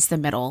 years is The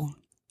Middle.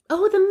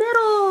 Oh, The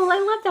Middle. I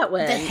love that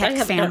one. The Heck I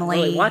haven't Family.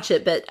 really watch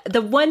it, but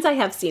the ones I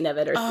have seen of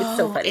it it's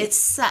so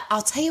funny.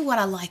 I'll tell you what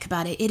I like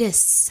about it. It is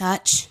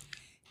such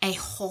a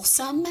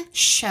wholesome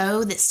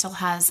show that still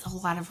has a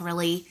lot of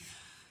really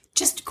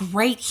just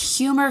great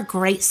humor,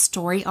 great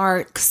story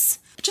arcs.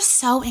 Just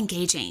so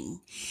engaging.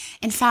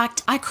 In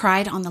fact, I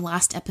cried on the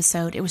last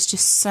episode. It was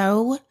just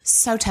so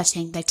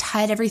touching. They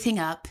tied everything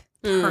up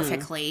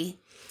perfectly.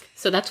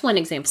 So that's one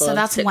example. So of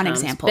that's one sitcoms.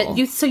 example. But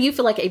you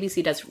feel like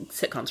ABC does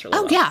sitcoms really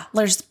well. Oh, yeah.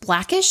 There's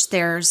Blackish.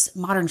 There's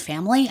Modern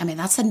Family. I mean,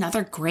 that's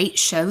another great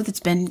show that's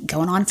been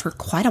going on for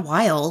quite a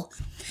while.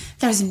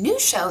 There's a new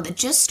show that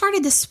just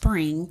started this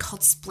spring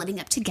called Splitting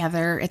Up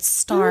Together. It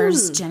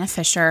stars Jenna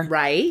Fisher.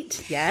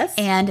 Right. Yes.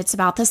 And it's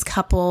about this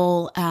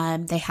couple.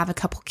 They have a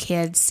couple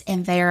kids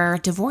and they're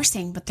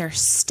divorcing, but they're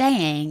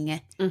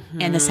staying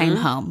in the same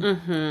home.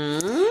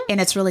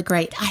 And it's really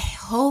great. I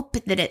hope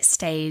that it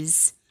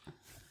stays.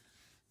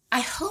 I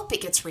hope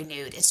it gets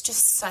renewed. It's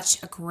just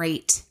such a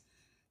great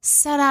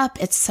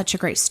setup. It's such a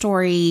great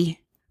story.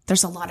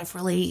 There's a lot of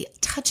really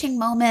touching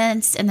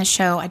moments in the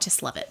show. I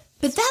just love it.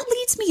 But that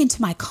leads me into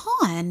my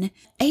con.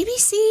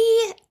 ABC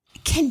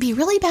can be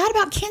really bad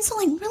about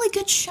canceling really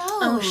good shows.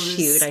 Oh,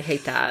 shoot. I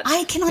hate that.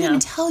 I cannot even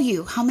tell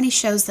you how many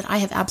shows that I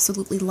have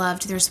absolutely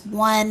loved. There's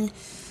one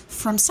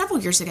from several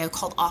years ago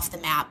called Off the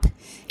Map,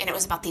 and it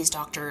was about these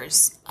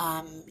doctors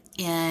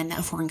in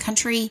a foreign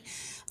country.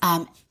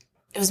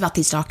 It was about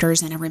these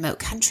doctors in a remote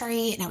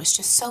country, and it was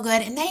just so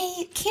good. And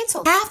they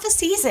canceled half the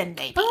season,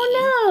 baby.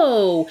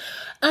 Oh,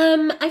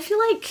 no. I feel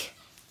like...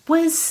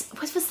 What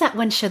was that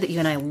one show that you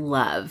and I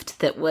loved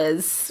that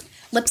was...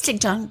 Lipstick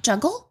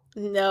Jungle?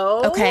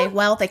 No. Okay,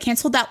 well, they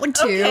canceled that one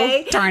too.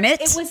 Okay. Darn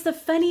it. It was the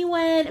funny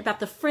one about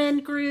the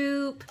friend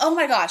group. Oh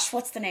my gosh,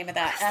 what's the name of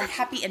that?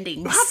 Happy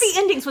Endings. Happy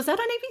Endings. Was that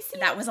on ABC?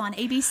 That was on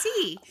ABC.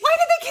 Why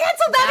did they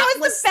cancel that? That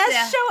was the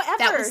best show ever.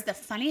 That was the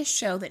funniest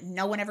show that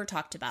no one ever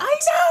talked about. I know.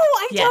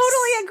 I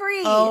totally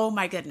agree. Oh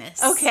my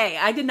goodness. Okay,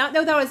 I did not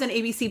know that was on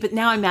ABC, but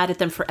now I'm mad at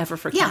them forever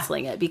for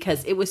canceling it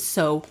because it was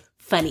so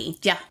funny.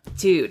 Yeah.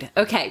 Dude.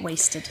 Okay.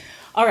 Wasted.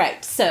 All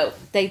right, so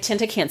they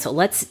tend to cancel.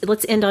 Let's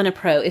end on a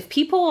pro. If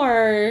people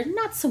are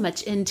not so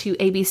much into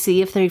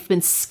ABC, if they've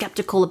been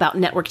skeptical about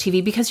network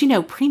TV, because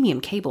premium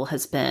cable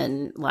has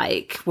been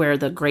like where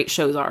the great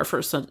shows are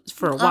for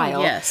a while.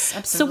 Oh, yes,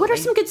 absolutely. So what are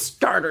some good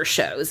starter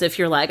shows if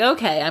you're like,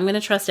 okay, I'm going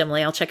to trust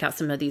Emily, I'll check out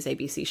some of these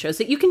ABC shows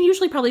that you can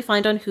usually probably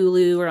find on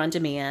Hulu or on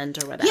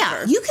demand or whatever.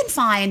 Yeah, you can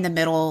find the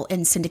middle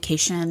in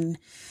syndication.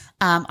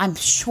 I'm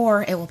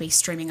sure it will be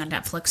streaming on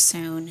Netflix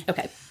soon.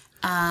 Okay.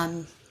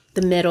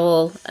 The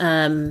Middle.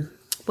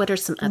 What are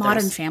some others?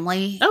 Modern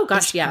Family. Oh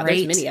gosh, yeah.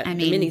 Great. There's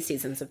many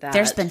seasons of that.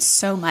 There's been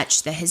so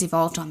much that has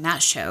evolved on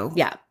that show.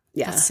 Yeah.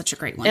 That's such a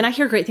great one. And I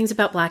hear great things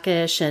about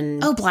Blackish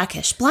and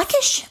Blackish.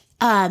 Blackish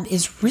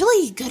is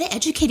really good at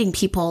educating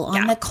people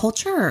on the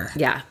culture.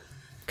 Yeah.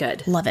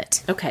 Good. Love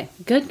it. Okay.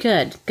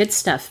 Good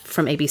stuff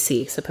from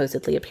ABC,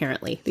 supposedly,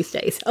 apparently, these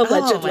days.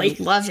 Allegedly.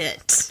 Oh, I love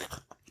it.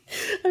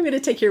 I'm going to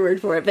take your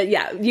word for it. But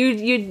yeah,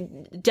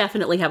 you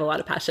definitely have a lot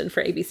of passion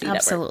for ABC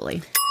Absolutely.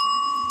 Network.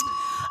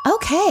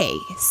 Okay,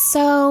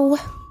 so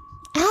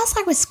as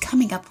I was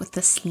coming up with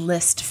this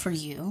list for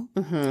you,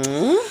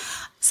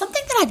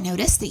 something that I've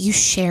noticed that you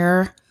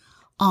share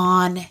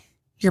on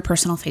your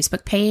personal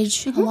Facebook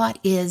page a lot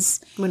is...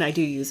 When I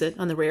do use it,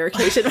 on the rare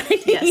occasion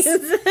I use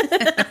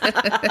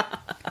it.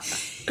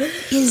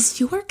 is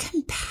your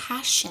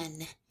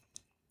compassion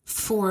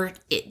for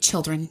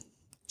children,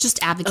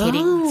 just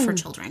advocating for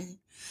children.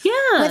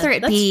 Yeah, whether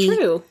it be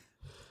true.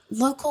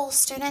 Local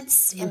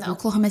students in the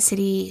Oklahoma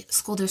City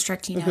School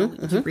District, you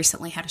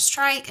recently had a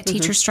strike, a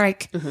teacher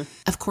strike.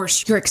 Of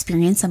course, your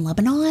experience in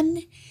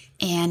Lebanon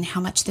and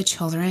how much the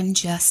children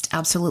just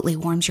absolutely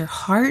warms your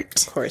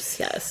heart. Of course,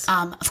 yes.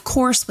 Of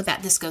course,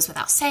 this goes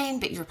without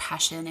saying, but your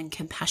passion and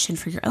compassion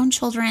for your own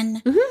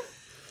children.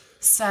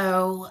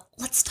 So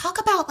let's talk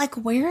about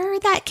where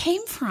that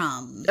came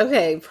from.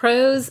 Okay,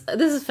 pros.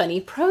 This is funny.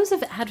 Pros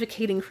of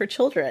advocating for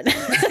children.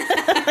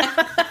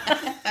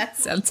 That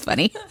sounds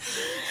funny.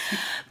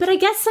 But I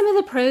guess some of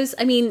the pros,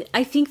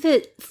 I think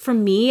that for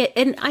me,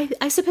 and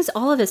I suppose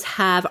all of us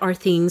have our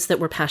things that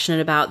we're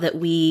passionate about that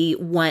we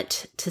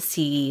want to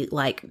see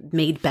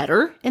made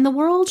better in the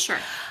world. Sure.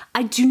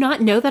 I do not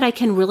know that I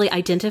can really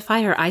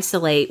identify or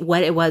isolate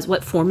what it was,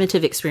 what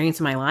formative experience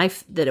in my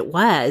life that it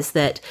was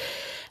that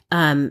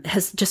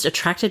has just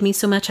attracted me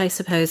so much, I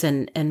suppose,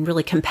 and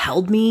really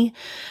compelled me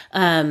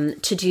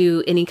to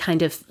do any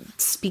kind of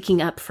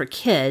speaking up for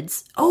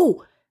kids.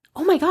 Oh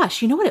my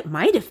gosh, you know what it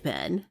might have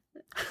been?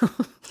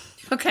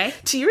 Okay.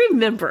 Do you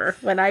remember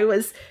when I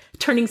was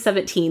turning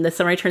 17, the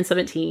summer I turned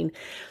 17,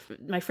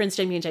 my friends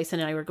Jamie and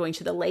Jason and I were going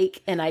to the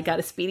lake and I got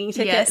a speeding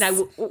ticket. Yes.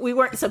 And we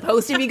weren't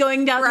supposed to be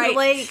going down to the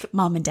lake.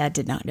 Mom and Dad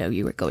did not know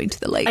you were going to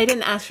the lake. I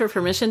didn't ask for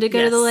permission to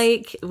go to the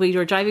lake. We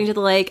were driving to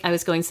the lake. I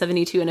was going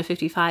 72 and a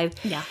 55.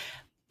 Yeah.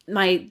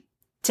 My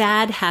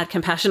dad had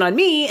compassion on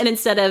me, and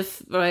instead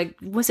of,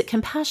 was it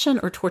compassion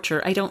or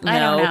torture? I don't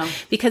know.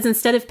 Because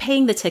instead of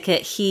paying the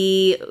ticket,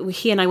 he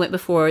and I went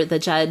before the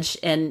judge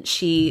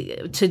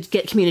to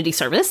get community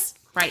service.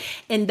 Right.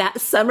 And that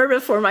summer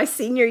before my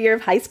senior year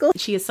of high school,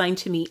 she assigned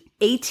to me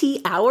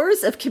 80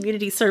 hours of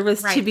community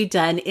service to be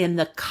done in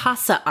the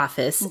CASA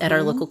office at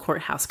our local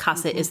courthouse.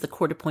 CASA is the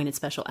Court Appointed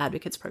Special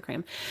Advocates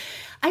Program.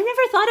 I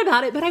never thought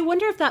about it, but I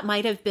wonder if that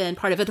might have been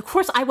part of it. Of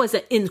course, I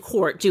wasn't in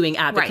court doing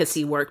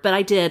advocacy work, but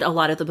I did a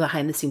lot of the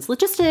behind-the-scenes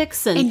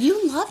logistics. And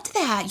you loved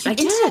that. You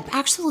ended up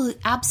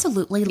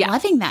absolutely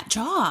loving that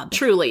job.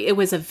 Truly. It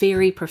was a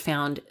very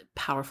profound,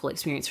 powerful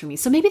experience for me.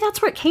 So maybe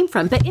that's where it came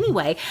from. But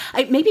anyway,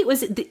 maybe it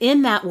was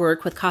in that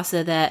work with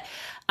CASA that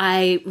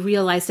I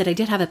realized that I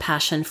did have a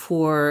passion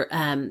for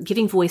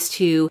giving voice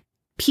to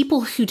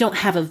people who don't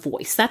have a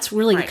voice. That's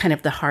really kind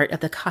of the heart of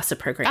the CASA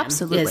program.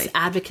 Absolutely. Is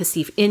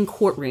advocacy in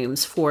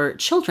courtrooms for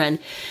children.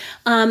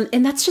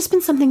 And that's just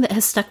been something that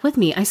has stuck with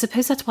me. I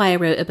suppose that's why I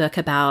wrote a book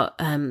about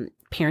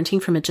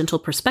parenting from a gentle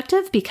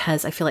perspective,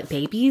 because I feel like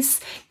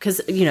babies, because,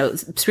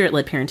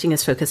 spirit-led parenting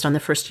is focused on the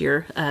first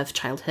year of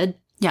childhood.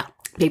 Yeah.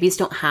 Babies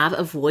don't have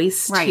a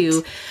voice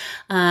to,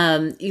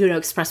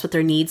 express what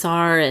their needs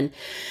are.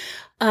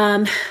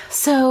 And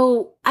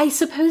so I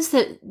suppose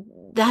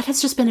that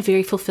has just been a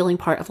very fulfilling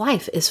part of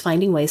life, is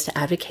finding ways to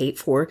advocate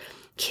for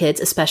kids,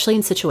 especially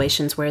in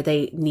situations where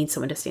they need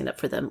someone to stand up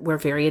for them. We're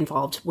very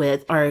involved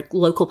with our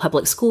local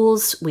public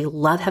schools. We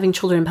love having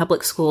children in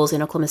public schools,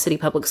 in Oklahoma City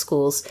public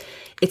schools.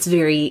 It's a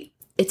very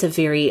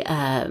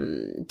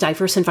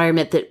diverse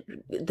environment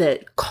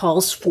that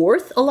calls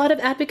forth a lot of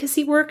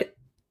advocacy work.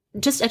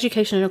 Just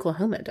education in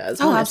Oklahoma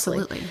does. Oh, honestly.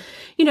 absolutely.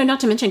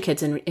 Not to mention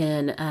kids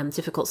in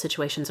difficult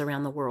situations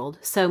around the world.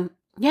 So,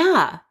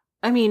 yeah,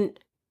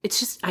 it's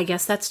just, I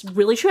guess that's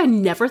really true. I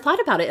never thought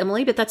about it,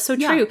 Emily, but that's so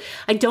true.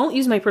 I don't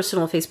use my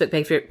personal Facebook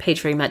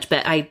page very much,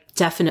 but I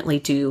definitely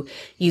do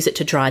use it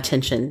to draw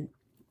attention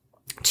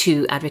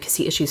to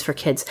advocacy issues for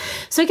kids.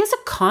 So I guess a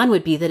con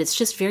would be that it's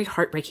just very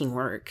heartbreaking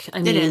work. I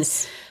mean, It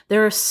is.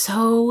 there are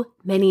so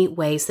many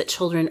ways that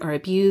children are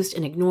abused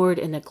and ignored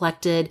and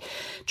neglected,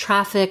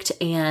 trafficked,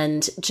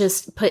 and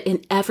just put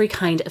in every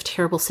kind of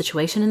terrible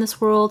situation in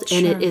this world.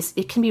 And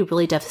it can be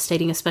really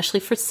devastating, especially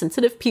for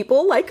sensitive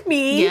people like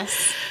me.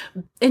 Yes.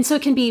 And so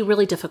it can be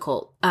really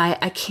difficult.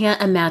 I can't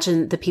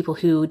imagine the people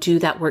who do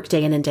that work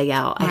day in and day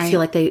out. I feel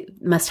like they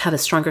must have a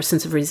stronger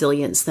sense of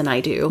resilience than I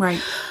do. Right.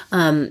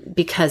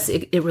 Because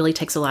it really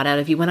takes a lot out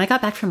of you. When I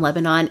got back from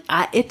Lebanon,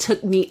 it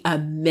took me a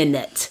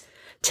minute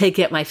to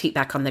get my feet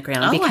back on the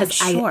ground because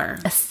I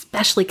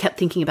especially kept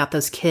thinking about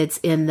those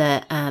kids in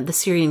the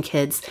Syrian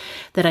kids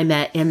that I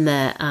met in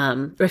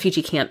the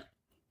refugee camp.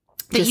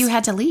 That you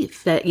had to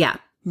leave.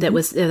 That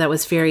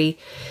was very.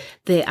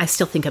 I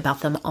still think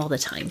about them all the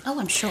time. Oh,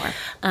 I'm sure.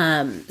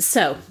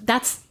 So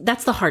that's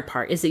the hard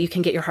part, is that you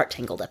can get your heart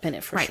tangled up in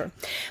it for sure.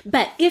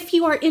 But if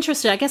you are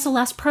interested, I guess the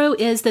last pro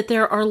is that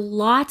there are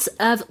lots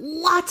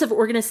of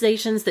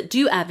organizations that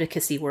do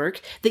advocacy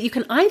work that you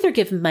can either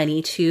give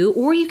money to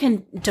or you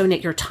can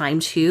donate your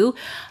time to.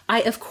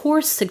 I, of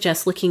course,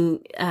 suggest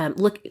looking at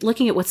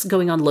what's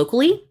going on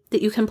locally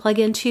that you can plug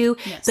into.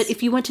 Yes. But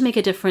if you want to make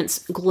a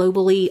difference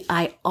globally,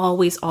 I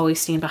always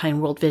stand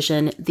behind World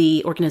Vision,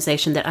 the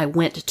organization that I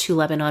went to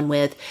Lebanon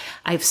with.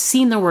 I've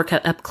seen their work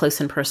up close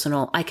and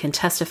personal. I can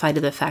testify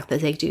to the fact that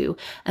they do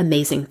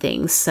amazing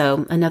things.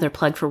 So another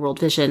plug for World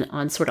Vision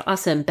on Sort of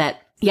Awesome. But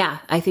yeah,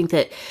 I think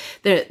that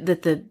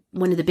the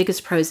one of the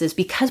biggest pros is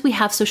because we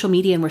have social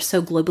media and we're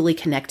so globally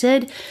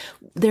connected,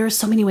 there are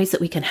so many ways that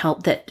we can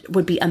help that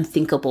would be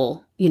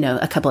unthinkable,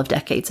 a couple of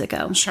decades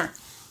ago. Sure.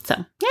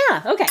 So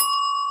yeah, okay.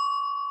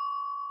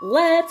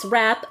 Let's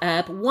wrap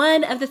up.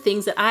 One of the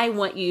things that I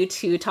want you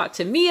to talk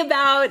to me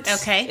about,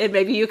 okay, and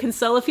maybe you can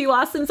sell a few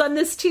awesomes on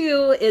this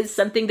too, is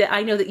something that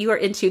I know that you are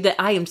into that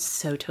I am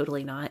so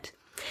totally not.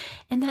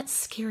 And that's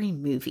scary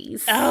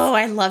movies. Oh,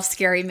 I love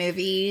scary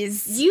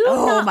movies. You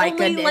not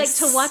only like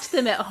to watch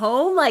them at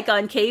home, like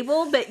on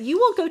cable, but you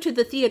will go to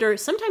the theater,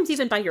 sometimes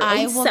even by your own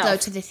self. I will go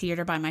to the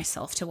theater by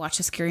myself to watch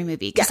a scary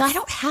movie because I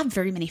don't have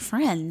very many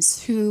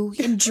friends who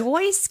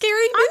enjoy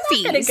scary movies.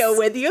 I'm not going to go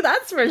with you,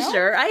 that's for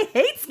sure. I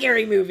hate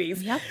scary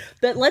movies. Yep.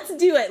 But let's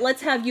do it.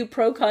 Let's have you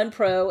pro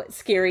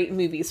scary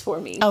movies for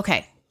me.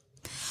 Okay.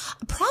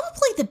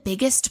 Probably the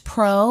biggest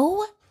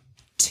pro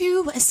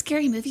to a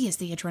scary movie is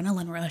the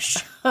adrenaline rush.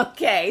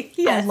 Okay.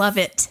 Yes. I love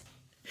it.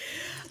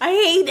 I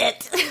hate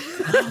it.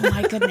 Oh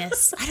my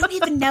goodness. I don't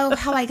even know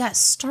how I got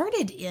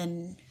started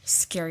in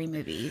scary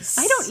movies.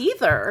 I don't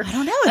either. I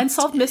don't know.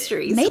 Unsolved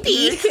mysteries.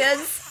 Maybe.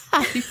 Kids.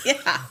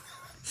 Yeah.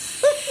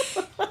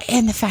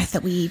 And the fact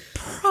that we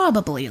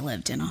probably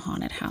lived in a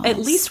haunted house. At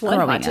least one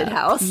haunted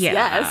house.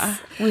 Yeah.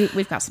 Yes.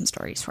 We've got some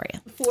stories for you.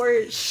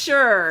 For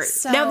sure.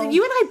 So, now,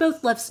 you and I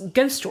both love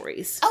ghost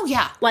stories. Oh,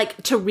 yeah. Like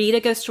to read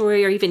a ghost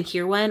story or even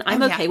hear one.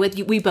 I'm okay with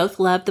you. We both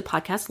love the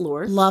podcast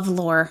Lore. Love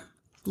Lore.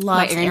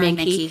 Love by Erin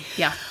Mankey.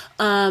 Yeah.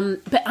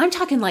 But I'm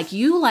talking like do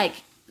you like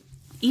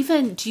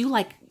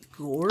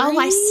gory? Oh,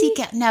 I seek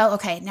it. No,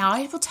 okay. Now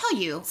I will tell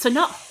you. So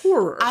not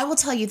horror. I will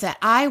tell you that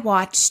I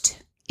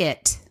watched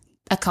it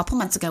a couple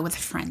months ago with a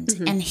friend,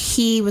 and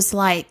he was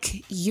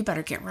like, you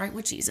better get right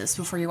with Jesus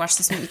before you watch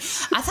this movie.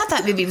 I thought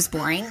that movie was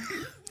boring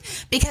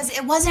because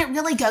it wasn't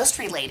really ghost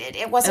related.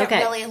 It wasn't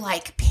really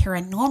like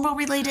paranormal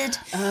related.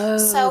 Oh,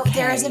 so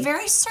there is a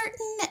very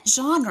certain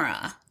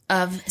genre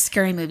of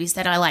scary movies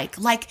that I like.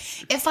 Like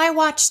if I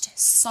watched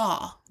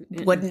Saw,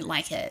 wouldn't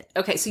like it.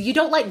 Okay, so you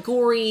don't like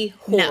gory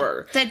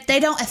horror. No, they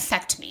don't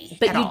affect me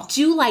but at you all.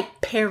 Do like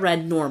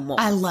paranormal.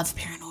 I love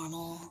paranormal.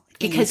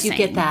 Because you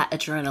get that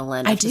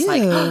adrenaline. I do.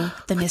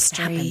 Like, the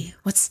mystery.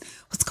 What's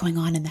going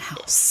on in the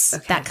house?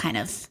 Okay. That kind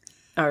of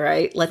all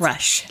right. Let's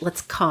rush.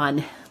 Let's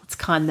con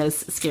those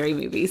scary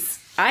movies.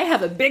 I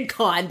have a big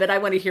con, but I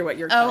want to hear what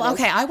your con is. Oh,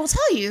 okay. I will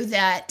tell you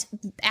that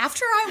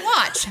after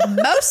I watch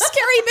most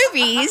scary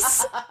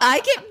movies, I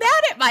get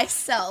mad at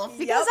myself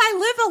because I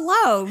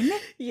live alone.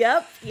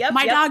 Yep.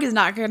 My dog is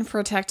not going to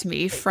protect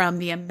me from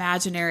the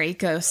imaginary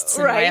ghosts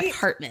in my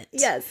apartment.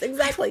 Yes,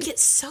 exactly. I get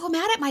so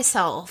mad at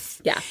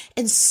myself. Yeah.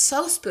 And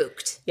so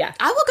spooked. Yeah.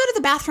 I will go to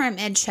the bathroom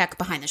and check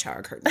behind the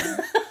shower curtain.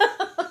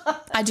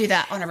 I do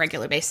that on a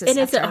regular basis. And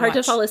is it hard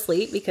to fall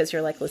asleep because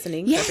you're like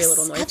listening to every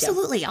little noise?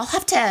 Absolutely. Yeah.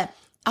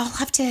 I'll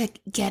have to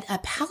get a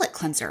palate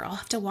cleanser. I'll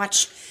have to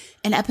watch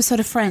an episode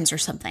of Friends or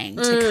something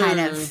to kind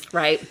of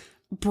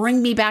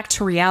bring me back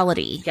to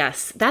reality.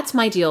 Yes, that's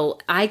my deal.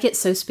 I get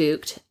so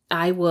spooked.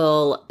 I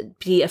will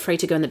be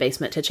afraid to go in the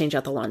basement to change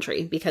out the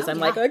laundry because I'm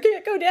like, I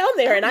can't go down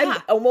there. And I'm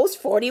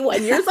almost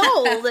 41 years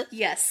old.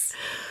 Yes.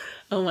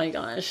 Oh my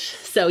gosh.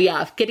 So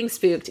yeah, getting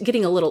spooked,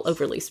 getting a little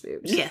overly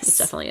spooked. Yes. It's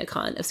definitely a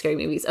con of scary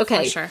movies.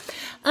 Okay. For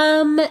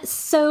sure.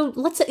 So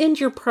let's end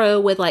your pro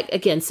with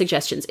again,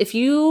 suggestions. If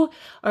you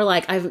are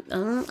like, I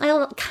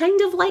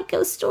kind of like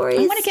ghost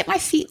stories. I want to get my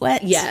feet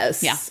wet.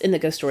 Yes. Yeah. In the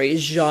ghost story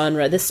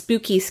genre, the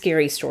spooky,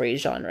 scary story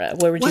genre.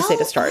 Where would you say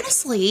to start?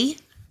 Honestly,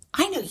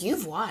 I know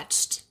you've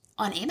watched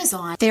on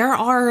Amazon, there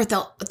are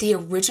the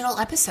original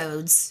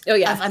episodes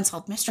of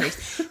Unsolved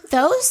Mysteries.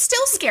 Those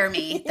still scare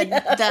me.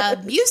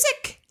 The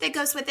music that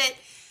goes with it,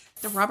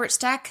 the Robert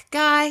Stack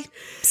guy,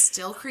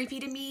 still creepy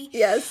to me.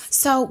 Yes.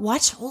 So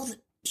watch old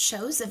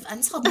shows of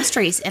Unsolved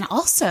Mysteries, and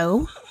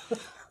also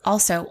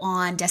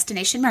on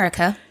Destination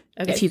America,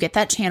 if you get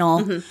that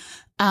channel,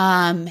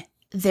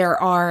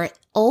 there are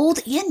old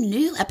and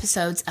new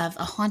episodes of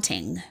A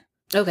Haunting.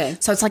 Okay.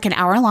 So it's like an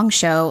hour-long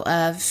show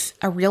of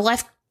a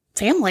real-life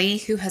family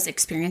who has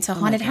experienced a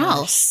haunted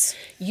house.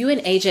 You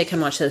and AJ can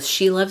watch those.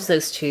 She loves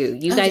those too.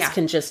 You guys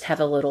can just have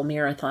a little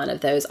marathon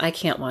of those. I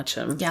can't watch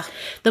them. Yeah.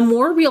 The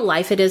more real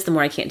life it is, the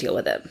more I can't deal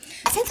with it.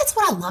 I think that's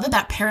what I love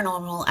about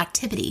Paranormal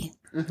Activity.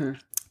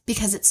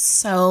 Because it's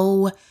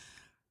so...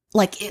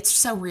 Like, it's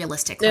so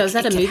realistic. No, is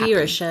that a movie or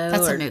a show?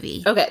 That's a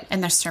movie. Okay.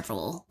 And there's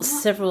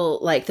several,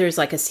 like, there's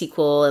like a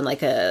sequel and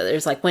like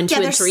there's like 1, 2,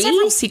 and 3?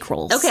 several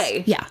sequels.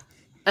 Okay. Yeah.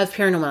 Of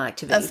Paranormal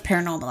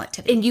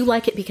Activity. And you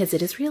like it because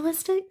it is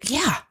realistic?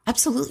 Yeah,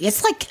 absolutely.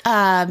 It's like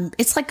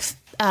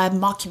a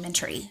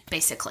mockumentary,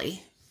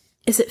 basically.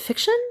 Is it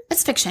fiction?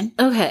 It's fiction.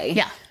 Okay.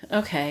 Yeah.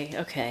 Okay.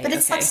 But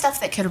it's like stuff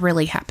that could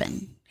really happen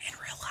in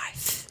real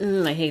life.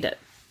 I hate it.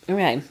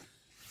 Okay.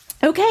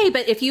 Okay,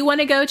 but if you want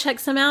to go check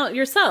some out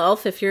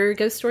yourself, if you're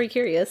ghost story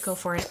curious, go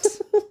for it.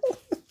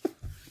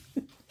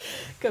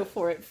 Go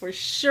for it for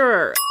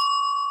sure.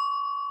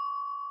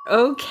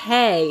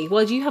 Okay.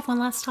 Well, do you have one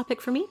last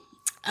topic for me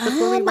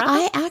before we wrap up?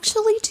 I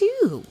actually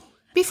do.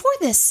 Before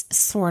this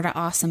Sort of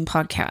Awesome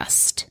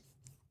podcast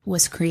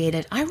was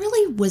created, I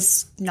really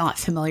was not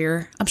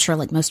familiar. I'm sure,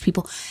 like most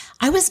people,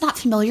 I was not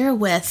familiar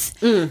with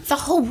the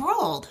whole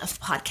world of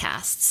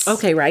podcasts.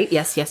 Okay, right?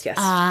 Yes.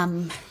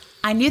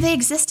 I knew they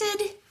existed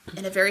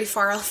in a very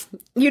far off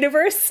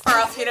universe.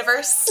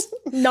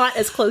 Not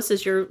as close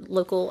as your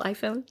local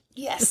iPhone.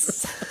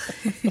 Yes.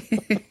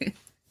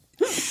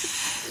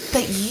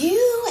 But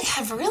you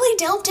have really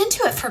delved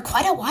into it for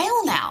quite a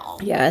while now.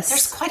 Yes.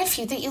 There's quite a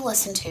few that you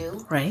listen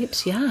to.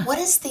 Right, yeah. What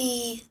is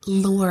the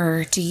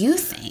lure, do you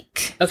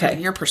think, from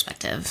your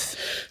perspective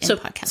in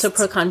podcasts? So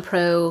Pro Con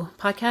Pro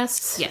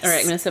podcasts? Yes. All right,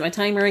 I'm going to set my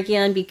timer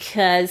again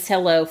because,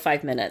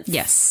 5 minutes.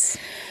 Yes.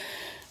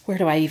 Where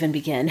do I even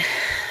begin?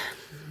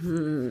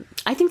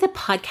 I think that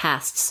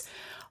podcasts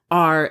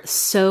are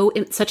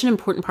such an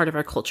important part of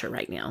our culture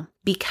right now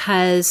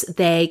because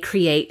they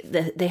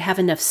they have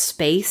enough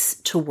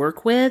space to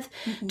work with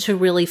to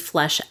really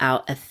flesh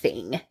out a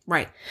thing.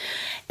 Right.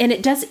 And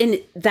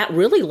that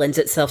really lends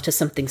itself to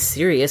something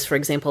serious, for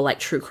example, like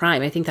true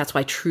crime. I think that's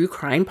why true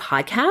crime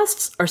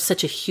podcasts are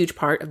such a huge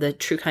part of the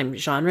true crime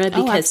genre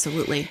because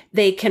absolutely.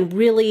 They can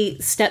really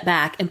step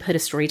back and put a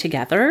story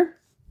together.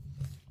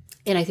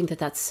 And I think that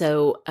that's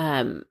so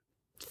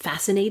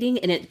fascinating,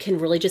 and it can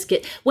really just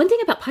get. One thing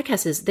about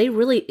podcasts is they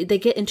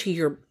get into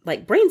your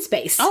like brain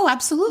space. Oh,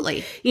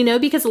 absolutely.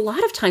 Because a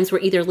lot of times we're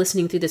either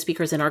listening through the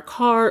speakers in our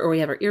car or we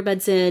have our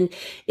earbuds in.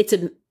 It's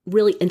a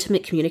really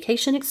intimate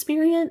communication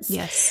experience.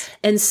 Yes.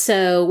 And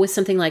so with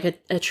something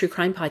like a true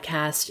crime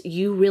podcast,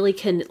 you really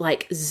can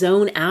like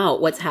zone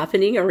out what's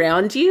happening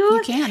around you.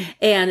 You can.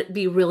 And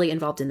be really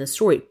involved in the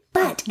story.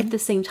 But at the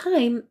same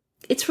time,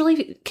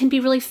 can be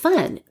really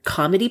fun.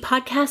 Comedy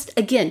podcast,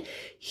 again,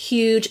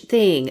 huge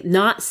thing,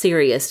 not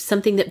serious,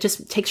 something that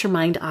just takes your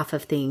mind off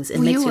of things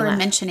and makes you laugh. You were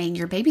mentioning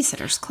your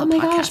Babysitters Club podcast. Oh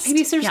my gosh,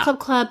 Babysitters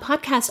Club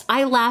podcast.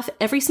 I laugh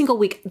every single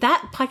week.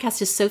 That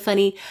podcast is so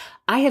funny.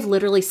 I have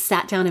literally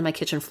sat down in my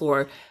kitchen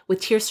floor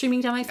with tears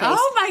streaming down my face.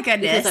 Oh my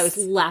goodness. Because I was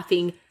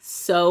laughing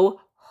so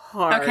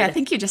hard. Okay, I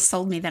think you just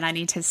sold me that I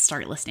need to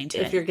start listening to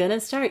it. If you're going to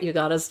start, you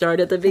got to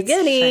start at the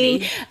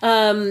beginning.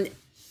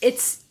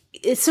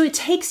 So it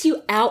takes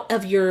you out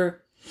of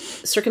your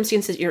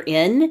circumstances you're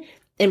in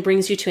and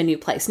brings you to a new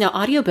place. Now,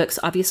 audiobooks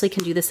obviously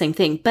can do the same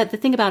thing, but the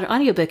thing about an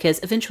audiobook is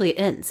eventually it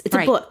ends. It's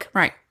a book.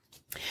 Right.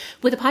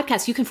 With a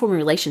podcast, you can form a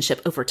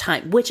relationship over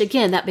time, which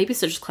again, that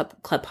Babysitters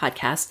Club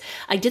podcast,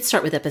 I did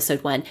start with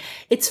episode 1.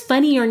 It's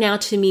funnier now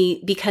to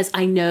me because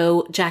I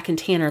know Jack and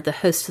Tanner, the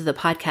hosts of the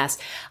podcast.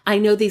 I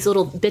know these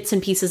little bits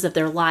and pieces of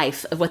their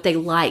life, of what they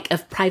like,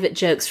 of private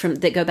jokes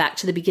that go back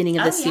to the beginning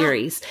of the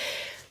series.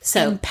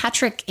 So and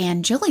Patrick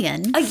and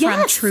Jillian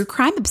from True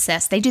Crime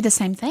Obsessed, they do the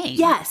same thing.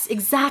 Yes,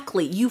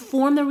 exactly. You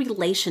form the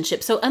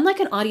relationship. So unlike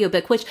an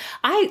audiobook, which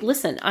I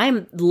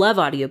love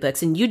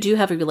audiobooks, and you do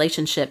have a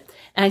relationship,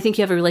 and I think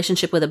you have a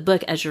relationship with a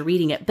book as you're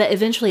reading it, but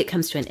eventually it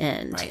comes to an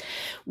end. Right.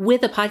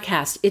 With a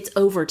podcast, it's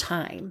over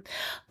time.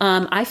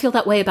 I feel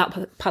that way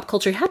about Pop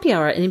Culture Happy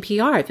Hour at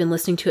NPR. I've been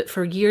listening to it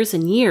for years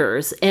and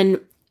years, and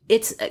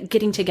it's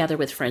getting together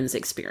with friends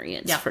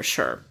experience for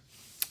sure.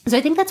 So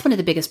I think that's one of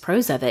the biggest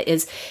pros of it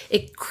is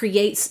it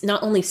creates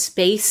not only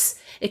space,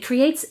 it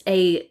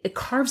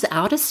carves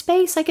out a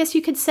space, I guess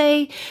you could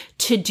say,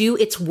 to do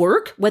its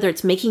work, whether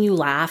it's making you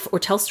laugh or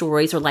tell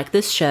stories or like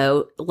this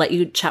show, let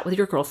you chat with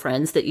your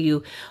girlfriends that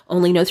you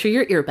only know through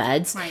your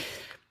earbuds. Right.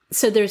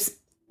 So there's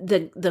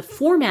the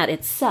format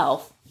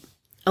itself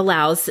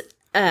allows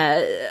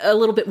a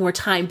little bit more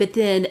time, but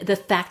then the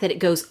fact that it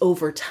goes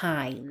over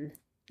time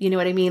You know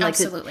what I mean?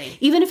 Absolutely.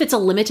 Even if it's a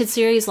limited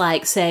series,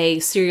 like, say,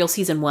 Serial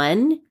Season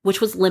 1,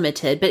 which was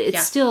limited, but it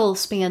still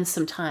spans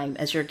some time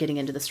as you're getting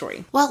into the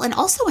story. Well, and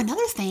also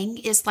another thing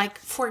is, like,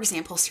 for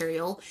example,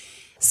 Serial,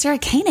 Sarah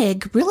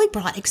Koenig really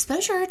brought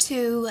exposure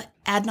to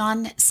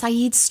Adnan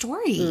Syed's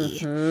story.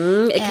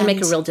 Mm-hmm. It can make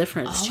a real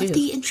difference, too. All of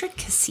the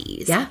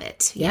intricacies of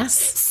it. Yes.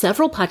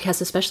 Several podcasts,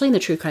 especially in the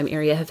true crime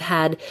area, have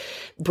had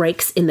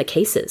breaks in the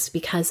cases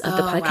because of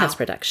the podcast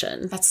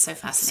production. That's so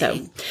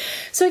fascinating.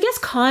 So I guess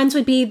cons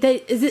would be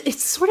that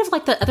it's sort of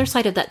like the other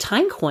side of that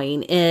time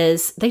coin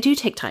is they do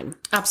take time.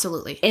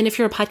 Absolutely. And if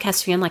you're a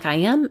podcast fan like I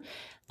am,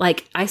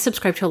 like, I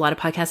subscribe to a lot of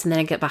podcasts and then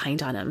I get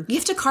behind on them. You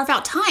have to carve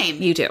out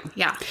time. You do.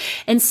 Yeah.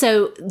 And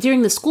so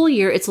during the school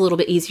year, it's a little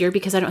bit easier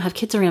because I don't have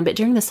kids around. But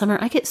during the summer,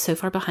 I get so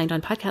far behind on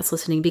podcast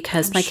listening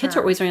because my kids are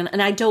always around. And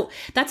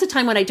that's a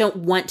time when I don't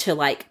want to,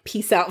 like,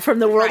 peace out from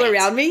the world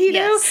around me, you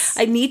know?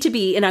 I need to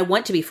be, and I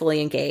want to be fully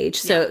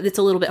engaged. So it's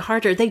a little bit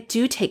harder. They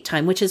do take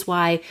time, which is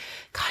why,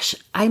 gosh,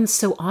 I'm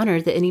so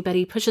honored that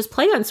anybody pushes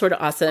play on Sorta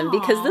Awesome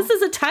because this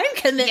is a time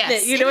commitment.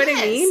 Yes, you know what I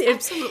mean?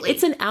 Absolutely.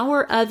 It's an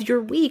hour of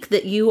your week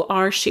that you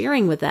are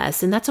sharing with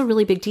us. And that's a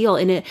really big deal.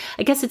 And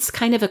I guess it's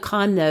kind of a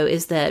con, though,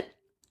 is that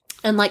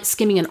unlike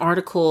skimming an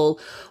article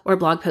or a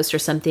blog post or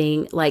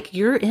something, like,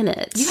 you're in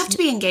it. You have to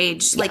be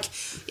engaged. Like,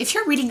 if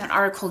you're reading an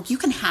article, you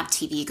can have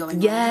TV going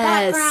on in the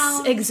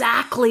background.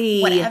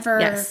 Exactly. Whatever.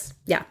 Yes.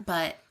 Yeah.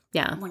 But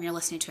when you're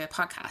listening to a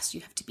podcast,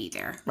 you have to be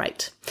there.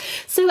 Right.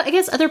 So I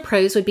guess other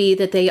pros would be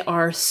that they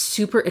are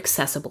super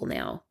accessible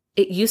now.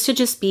 It used to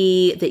just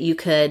be that you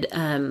could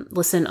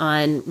listen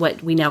on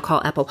what we now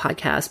call Apple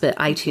Podcasts, but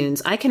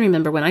iTunes. I can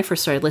remember when I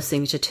first started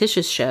listening to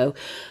Tish's show,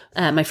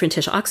 my friend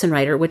Tish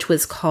Oxenreider, which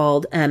was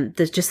called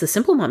just the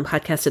Simple Mom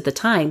podcast at the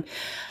time.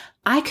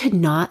 I could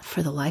not,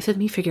 for the life of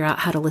me, figure out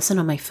how to listen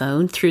on my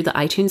phone through the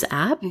iTunes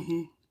app.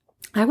 Mm-hmm.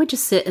 I would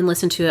just sit and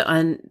listen to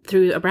it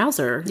through a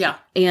browser. Yeah.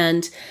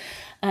 And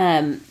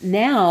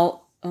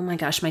now, oh my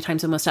gosh, my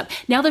time's almost up.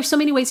 Now there's so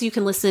many ways you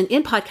can listen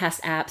in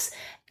podcast apps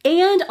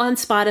and on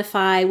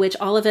Spotify, which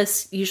all of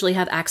us usually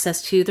have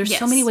access to. There's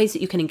so many ways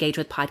that you can engage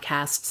with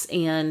podcasts,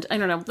 and I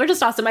don't know, they're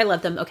just awesome. I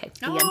love them. Okay.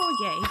 Yay.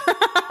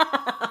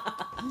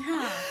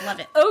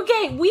 Love it.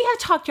 Okay, we have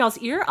talked y'all's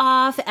ear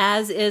off,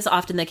 as is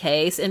often the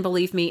case. And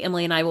believe me,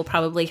 Emily and I will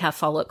probably have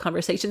follow-up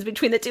conversations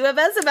between the two of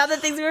us about the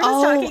things we were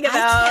just talking about.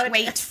 I can't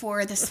wait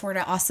for the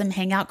Sorta Awesome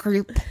Hangout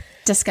group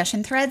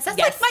discussion threads. That's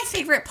like my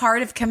favorite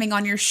part of coming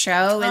on your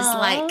show is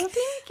other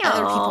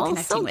people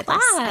connecting with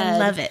us. I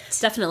love it.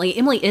 Definitely.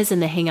 Emily is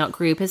in the Hangout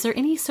group. Is there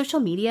any social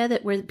media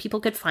where people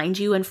could find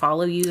you and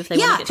follow you if they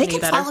want to get to know you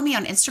better? Yeah, they can follow me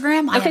on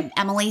Instagram. I am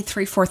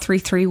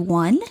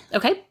Emily34331.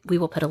 Okay. We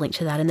will put a link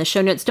to that in the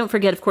show notes. Don't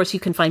forget, of course, you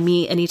can find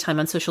me anytime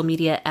on social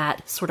media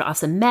at Sorta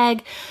Awesome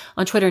Meg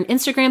on Twitter and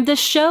Instagram. This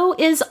show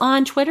is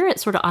on Twitter at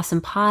Sorta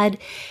Awesome Pod.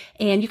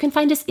 And you can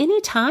find us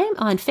anytime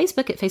on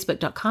Facebook at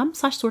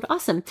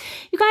facebook.com/sortaawesome.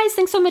 You guys,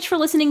 thanks so much for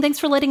listening. Thanks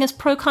for letting us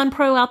pro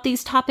out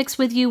these topics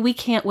with you. We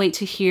can't wait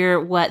to hear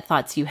what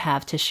thoughts you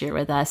have to share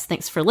with us.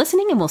 Thanks for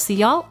listening, and we'll see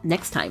y'all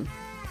next time.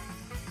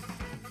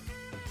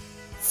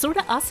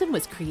 Sorta Awesome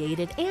was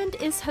created and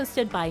is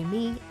hosted by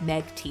me,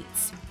 Meg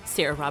Tietz.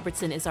 Sarah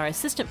Robertson is our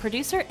assistant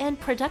producer, and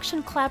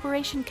production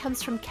collaboration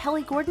comes from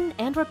Kelly Gordon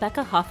and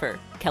Rebecca Hoffer.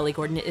 Kelly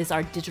Gordon is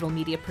our digital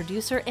media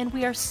producer, and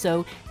we are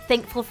so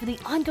thankful for the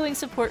ongoing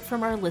support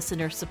from our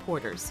listener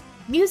supporters.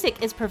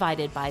 Music is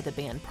provided by the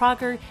band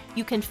Prager.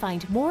 You can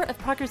find more of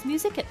Prager's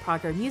music at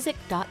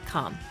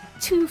pragermusic.com.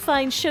 To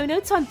find show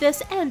notes on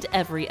this and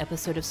every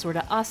episode of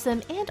Sorta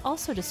Awesome, and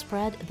also to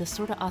spread the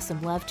Sorta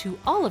Awesome love to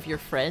all of your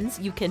friends,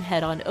 you can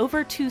head on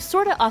over to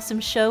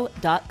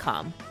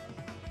sortaawesomeshow.com.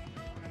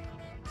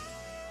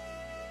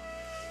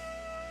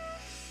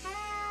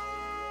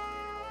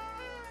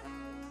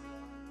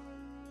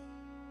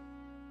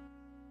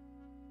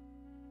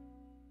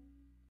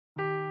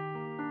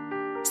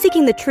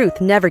 Seeking the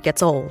truth never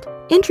gets old.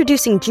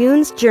 Introducing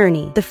June's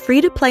Journey, the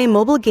free-to-play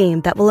mobile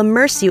game that will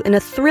immerse you in a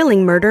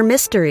thrilling murder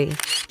mystery.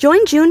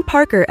 Join June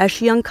Parker as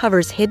she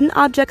uncovers hidden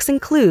objects and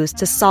clues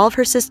to solve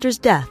her sister's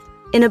death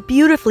in a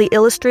beautifully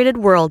illustrated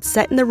world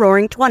set in the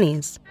Roaring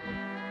 '20s.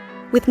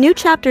 With new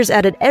chapters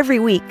added every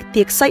week,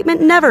 the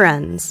excitement never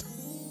ends.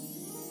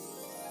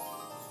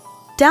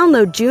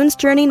 Download June's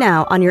Journey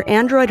now on your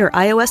Android or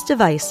iOS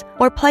device,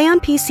 or play on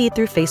PC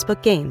through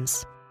Facebook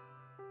Games.